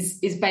is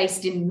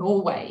based in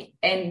Norway.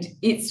 And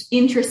it's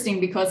interesting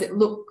because it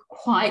looked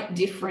quite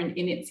different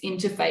in its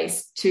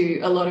interface to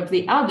a lot of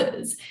the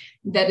others,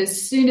 that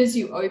as soon as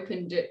you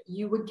opened it,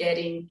 you were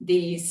getting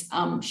these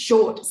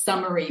short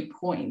summary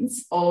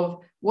points of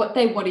what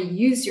they want to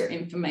use your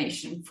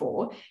information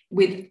for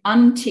with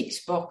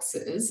unticked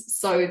boxes,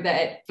 so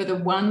that for the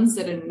ones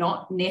that are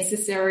not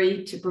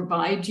necessary to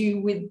provide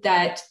you with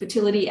that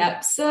fertility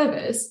app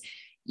service,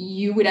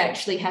 you would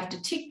actually have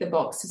to tick the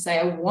box to say,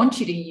 I want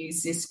you to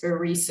use this for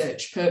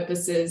research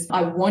purposes.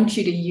 I want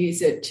you to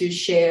use it to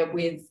share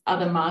with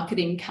other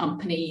marketing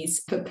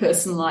companies for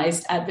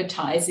personalized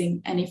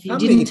advertising. And if you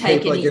didn't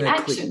take any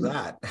action,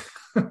 that?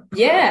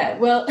 Yeah,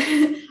 well,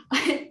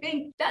 I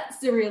think that's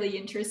the really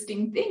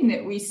interesting thing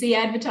that we see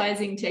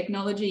advertising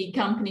technology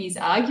companies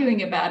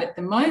arguing about at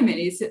the moment,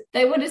 is that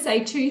they want to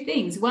say two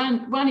things.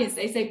 One is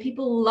they say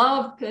people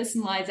love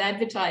personalized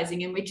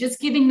advertising and we're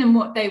just giving them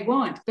what they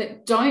want,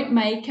 but don't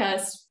make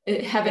us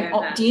have an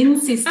opt-in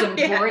system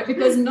for it,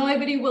 because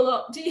nobody will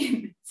opt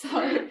in.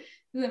 So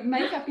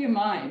make up your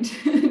mind.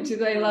 Do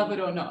they love it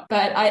or not?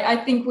 But I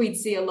think we'd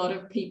see a lot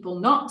of people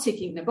not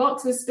ticking the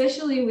box,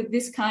 especially with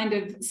this kind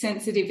of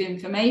sensitive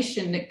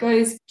information that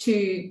goes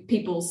to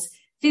people's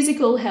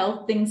physical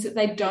health, things that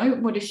they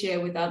don't want to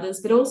share with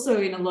others, but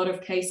also in a lot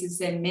of cases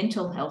their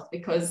mental health,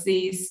 because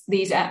these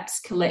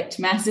apps collect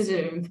masses of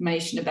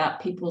information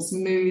about people's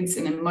moods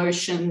and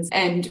emotions,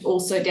 and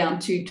also down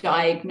to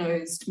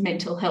diagnosed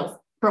mental health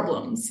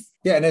problems.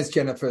 Yeah, and as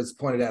Jennifer has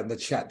pointed out in the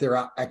chat, there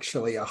are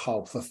actually a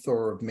whole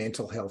plethora of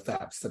mental health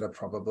apps that are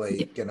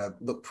probably going to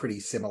look pretty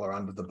similar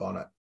under the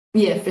bonnet.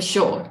 Yeah, for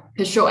sure,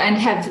 and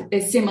have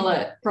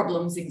similar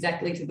problems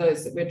exactly to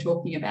those that we're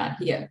talking about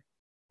here.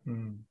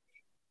 Mm.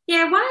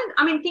 Yeah,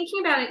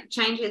 thinking about it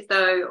changes,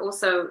 though,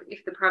 also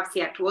if the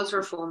Privacy Act was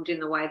reformed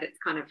in the way that's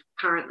kind of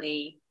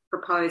currently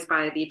proposed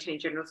by the Attorney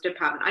General's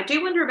Department, I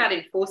do wonder about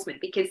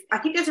enforcement, because I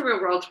think there's a real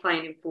role to play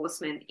in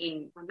enforcement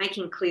in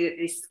making clear that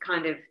this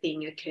kind of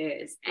thing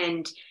occurs.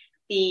 And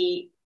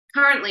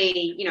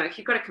currently, if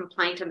you've got a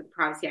complaint under the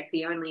Privacy Act,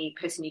 the only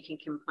person you can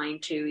complain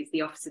to is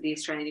the Office of the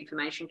Australian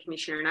Information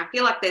Commissioner. And I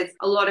feel like there's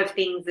a lot of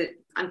things that,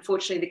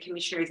 unfortunately, the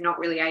Commissioner is not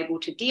really able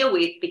to deal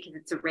with because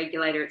it's a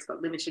regulator, it's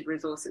got limited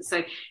resources.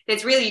 So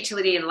there's real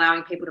utility in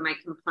allowing people to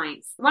make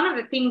complaints. One of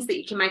the things that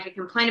you can make a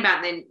complaint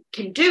about and then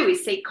can do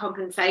is seek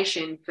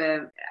compensation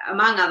for,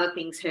 among other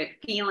things, hurt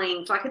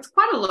feelings. Like, it's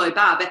quite a low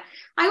bar. But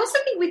I also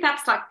think with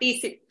apps like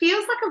this, it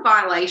feels like a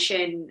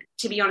violation,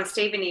 to be honest,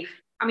 even if,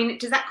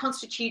 does that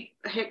constitute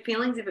hurt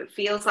feelings if it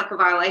feels like a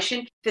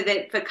violation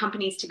for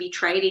companies to be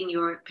trading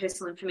your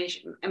personal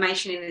information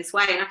in this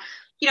way? And,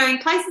 in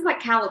places like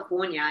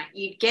California,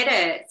 you'd get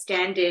a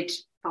standard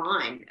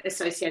fine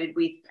associated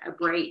with a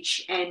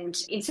breach. And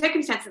in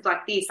circumstances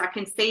like this, I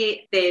can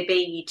see there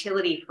being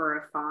utility for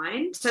a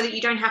fine so that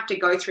you don't have to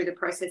go through the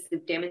process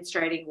of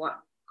demonstrating what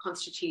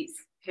constitutes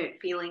hurt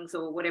feelings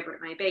or whatever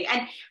it may be.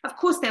 And of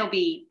course there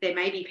may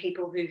be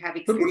people who have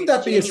experience. But wouldn't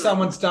that be if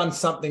someone's done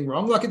something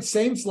wrong? Like, it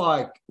seems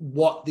like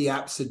what the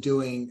apps are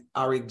doing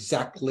are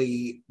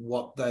exactly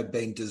what they've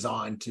been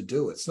designed to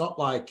do. It's not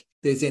like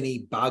there's any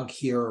bug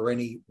here or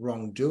any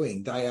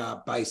wrongdoing.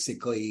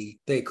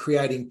 They're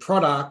creating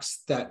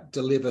products that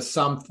deliver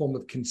some form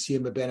of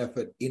consumer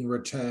benefit in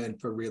return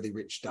for really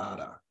rich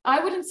data.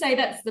 I wouldn't say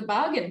that's the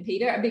bargain,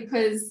 Peter,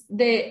 because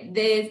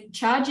they're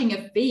charging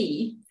a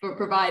fee for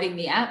providing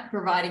the app,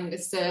 providing the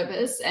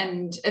service,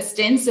 and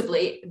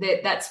ostensibly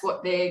that's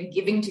what they're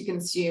giving to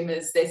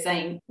consumers. They're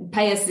saying,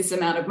 pay us this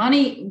amount of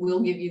money, we'll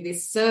give you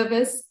this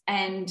service.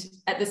 And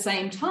at the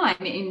same time,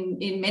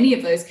 in many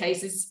of those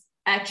cases,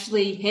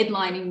 actually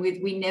headlining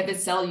with, we never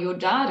sell your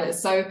data.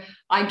 So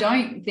I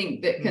don't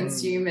think that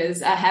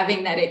consumers are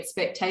having that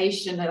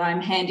expectation that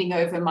I'm handing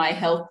over my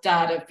health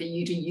data for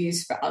you to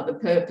use for other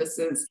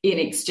purposes in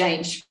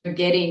exchange for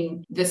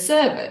getting the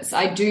service.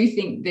 I do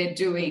think they're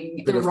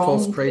doing the wrong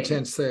false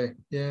pretense there.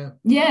 Yeah.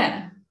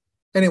 Yeah.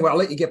 Anyway, I'll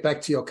let you get back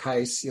to your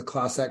case, your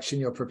class action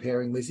you're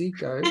preparing, Lizzie.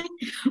 Go.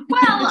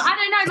 Well, I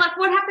don't know. Like,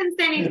 what happens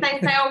then if they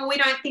say, we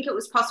don't think it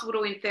was possible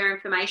to infer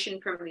information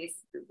from this?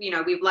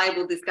 We've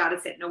labelled this data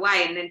set in a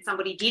way, and then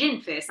somebody did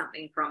infer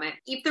something from it.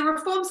 If the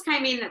reforms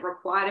came in that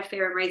required a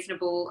fair and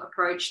reasonable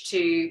approach to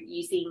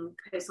using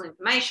personal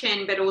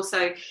information, but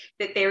also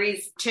that there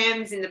is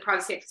terms in the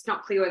Privacy Act, it's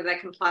not clear whether they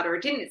complied or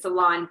it didn't, it's a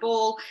line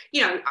ball.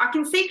 I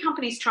can see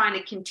companies trying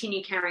to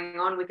continue carrying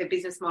on with a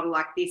business model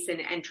like this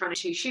and trying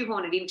to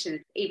shoehorn it into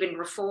even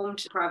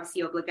reformed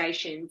privacy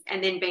obligations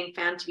and then being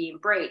found to be in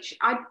breach.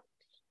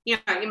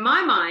 In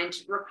my mind,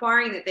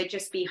 requiring that there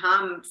just be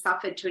harm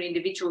suffered to an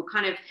individual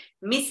kind of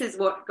misses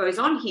what goes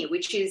on here,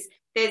 which is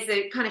there's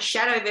a kind of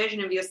shadow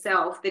version of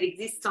yourself that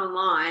exists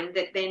online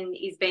that then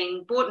is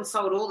being bought and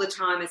sold all the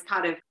time as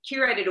part of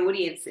curated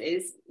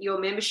audiences,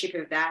 your membership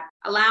of that,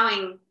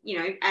 allowing,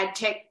 ad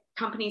tech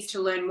companies to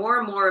learn more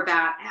and more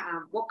about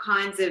what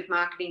kinds of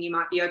marketing you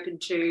might be open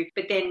to,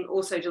 but then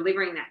also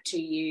delivering that to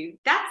you.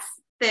 That's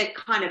the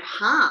kind of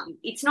harm.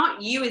 It's not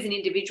you as an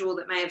individual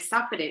that may have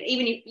suffered it,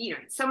 even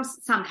if,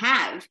 some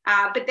have,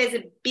 but there's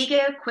a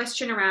bigger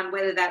question around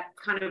whether that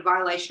kind of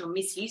violation or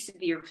misuse of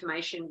your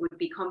information would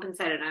be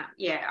compensated.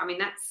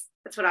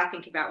 That's what I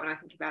think about when I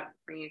think about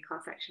bringing a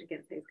class action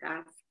against these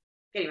guys.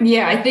 Anyway.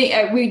 Yeah, I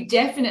think we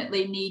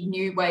definitely need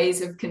new ways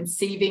of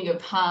conceiving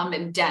of harm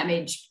and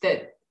damage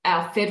that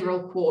our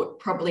federal court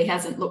probably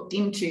hasn't looked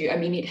into.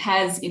 It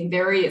has in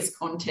various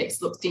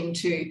contexts looked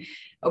into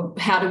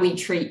how do we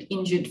treat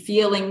injured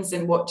feelings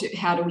and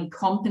how do we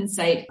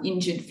compensate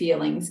injured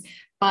feelings.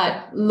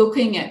 But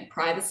looking at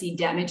privacy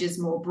damages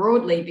more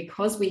broadly,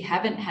 because we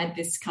haven't had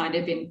this kind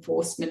of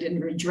enforcement and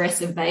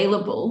redress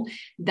available,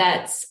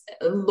 that's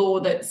a law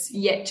that's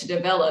yet to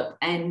develop.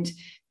 And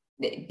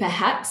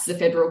perhaps the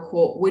federal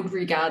court would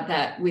regard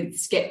that with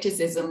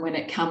skepticism when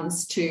it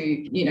comes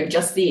to,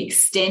 just the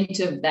extent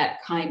of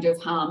that kind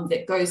of harm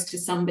that goes to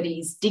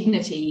somebody's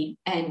dignity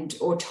and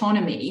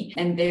autonomy.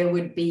 And there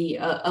would be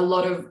a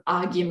lot of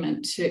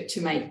argument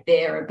to make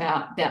there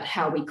about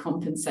how we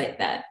compensate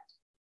that.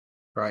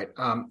 Right.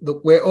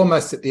 Look, we're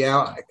almost at the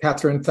hour.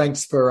 Katharine,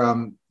 thanks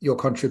for your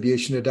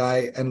contribution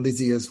today, and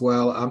Lizzie as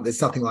well.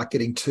 There's nothing like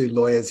getting two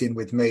lawyers in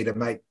with me to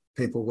make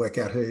people work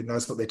out who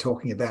knows what they're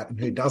talking about and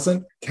who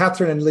doesn't.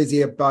 Katharine and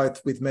Lizzie are both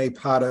with me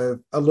part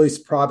of a loose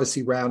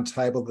privacy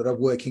roundtable that are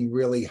working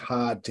really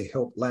hard to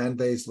help land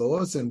these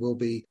laws, and we'll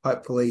be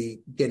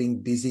hopefully getting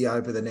busy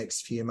over the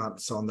next few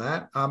months on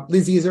that.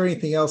 Lizzie, is there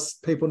anything else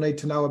people need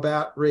to know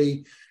about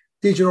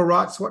Digital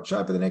Rights Watch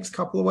over the next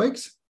couple of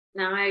weeks?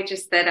 No,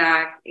 just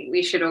that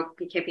we should all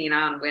be keeping an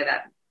eye on where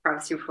that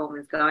privacy reform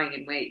is going,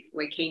 and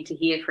we're keen to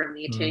hear from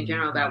the Attorney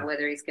General about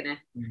whether he's going to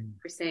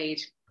proceed.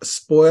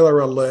 Spoiler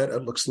alert,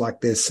 it looks like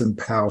there's some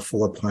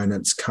powerful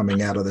opponents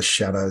coming out of the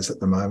shadows at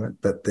the moment,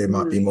 but there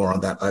might be more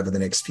on that over the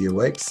next few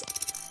weeks.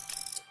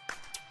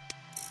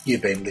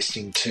 You've been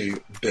listening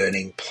to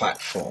Burning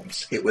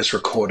Platforms. It was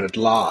recorded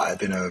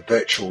live in a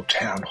virtual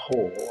town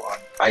hall on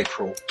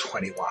April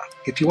 21.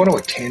 If you want to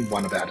attend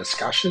one of our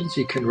discussions,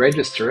 you can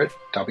register at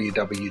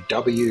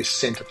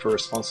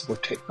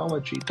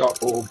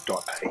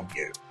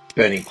www.centreforresponsibletechnology.org.au.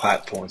 Burning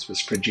Platforms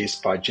was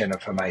produced by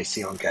Jennifer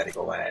Macy on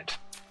Gadigal Land.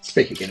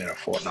 Speak again in a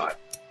fortnight.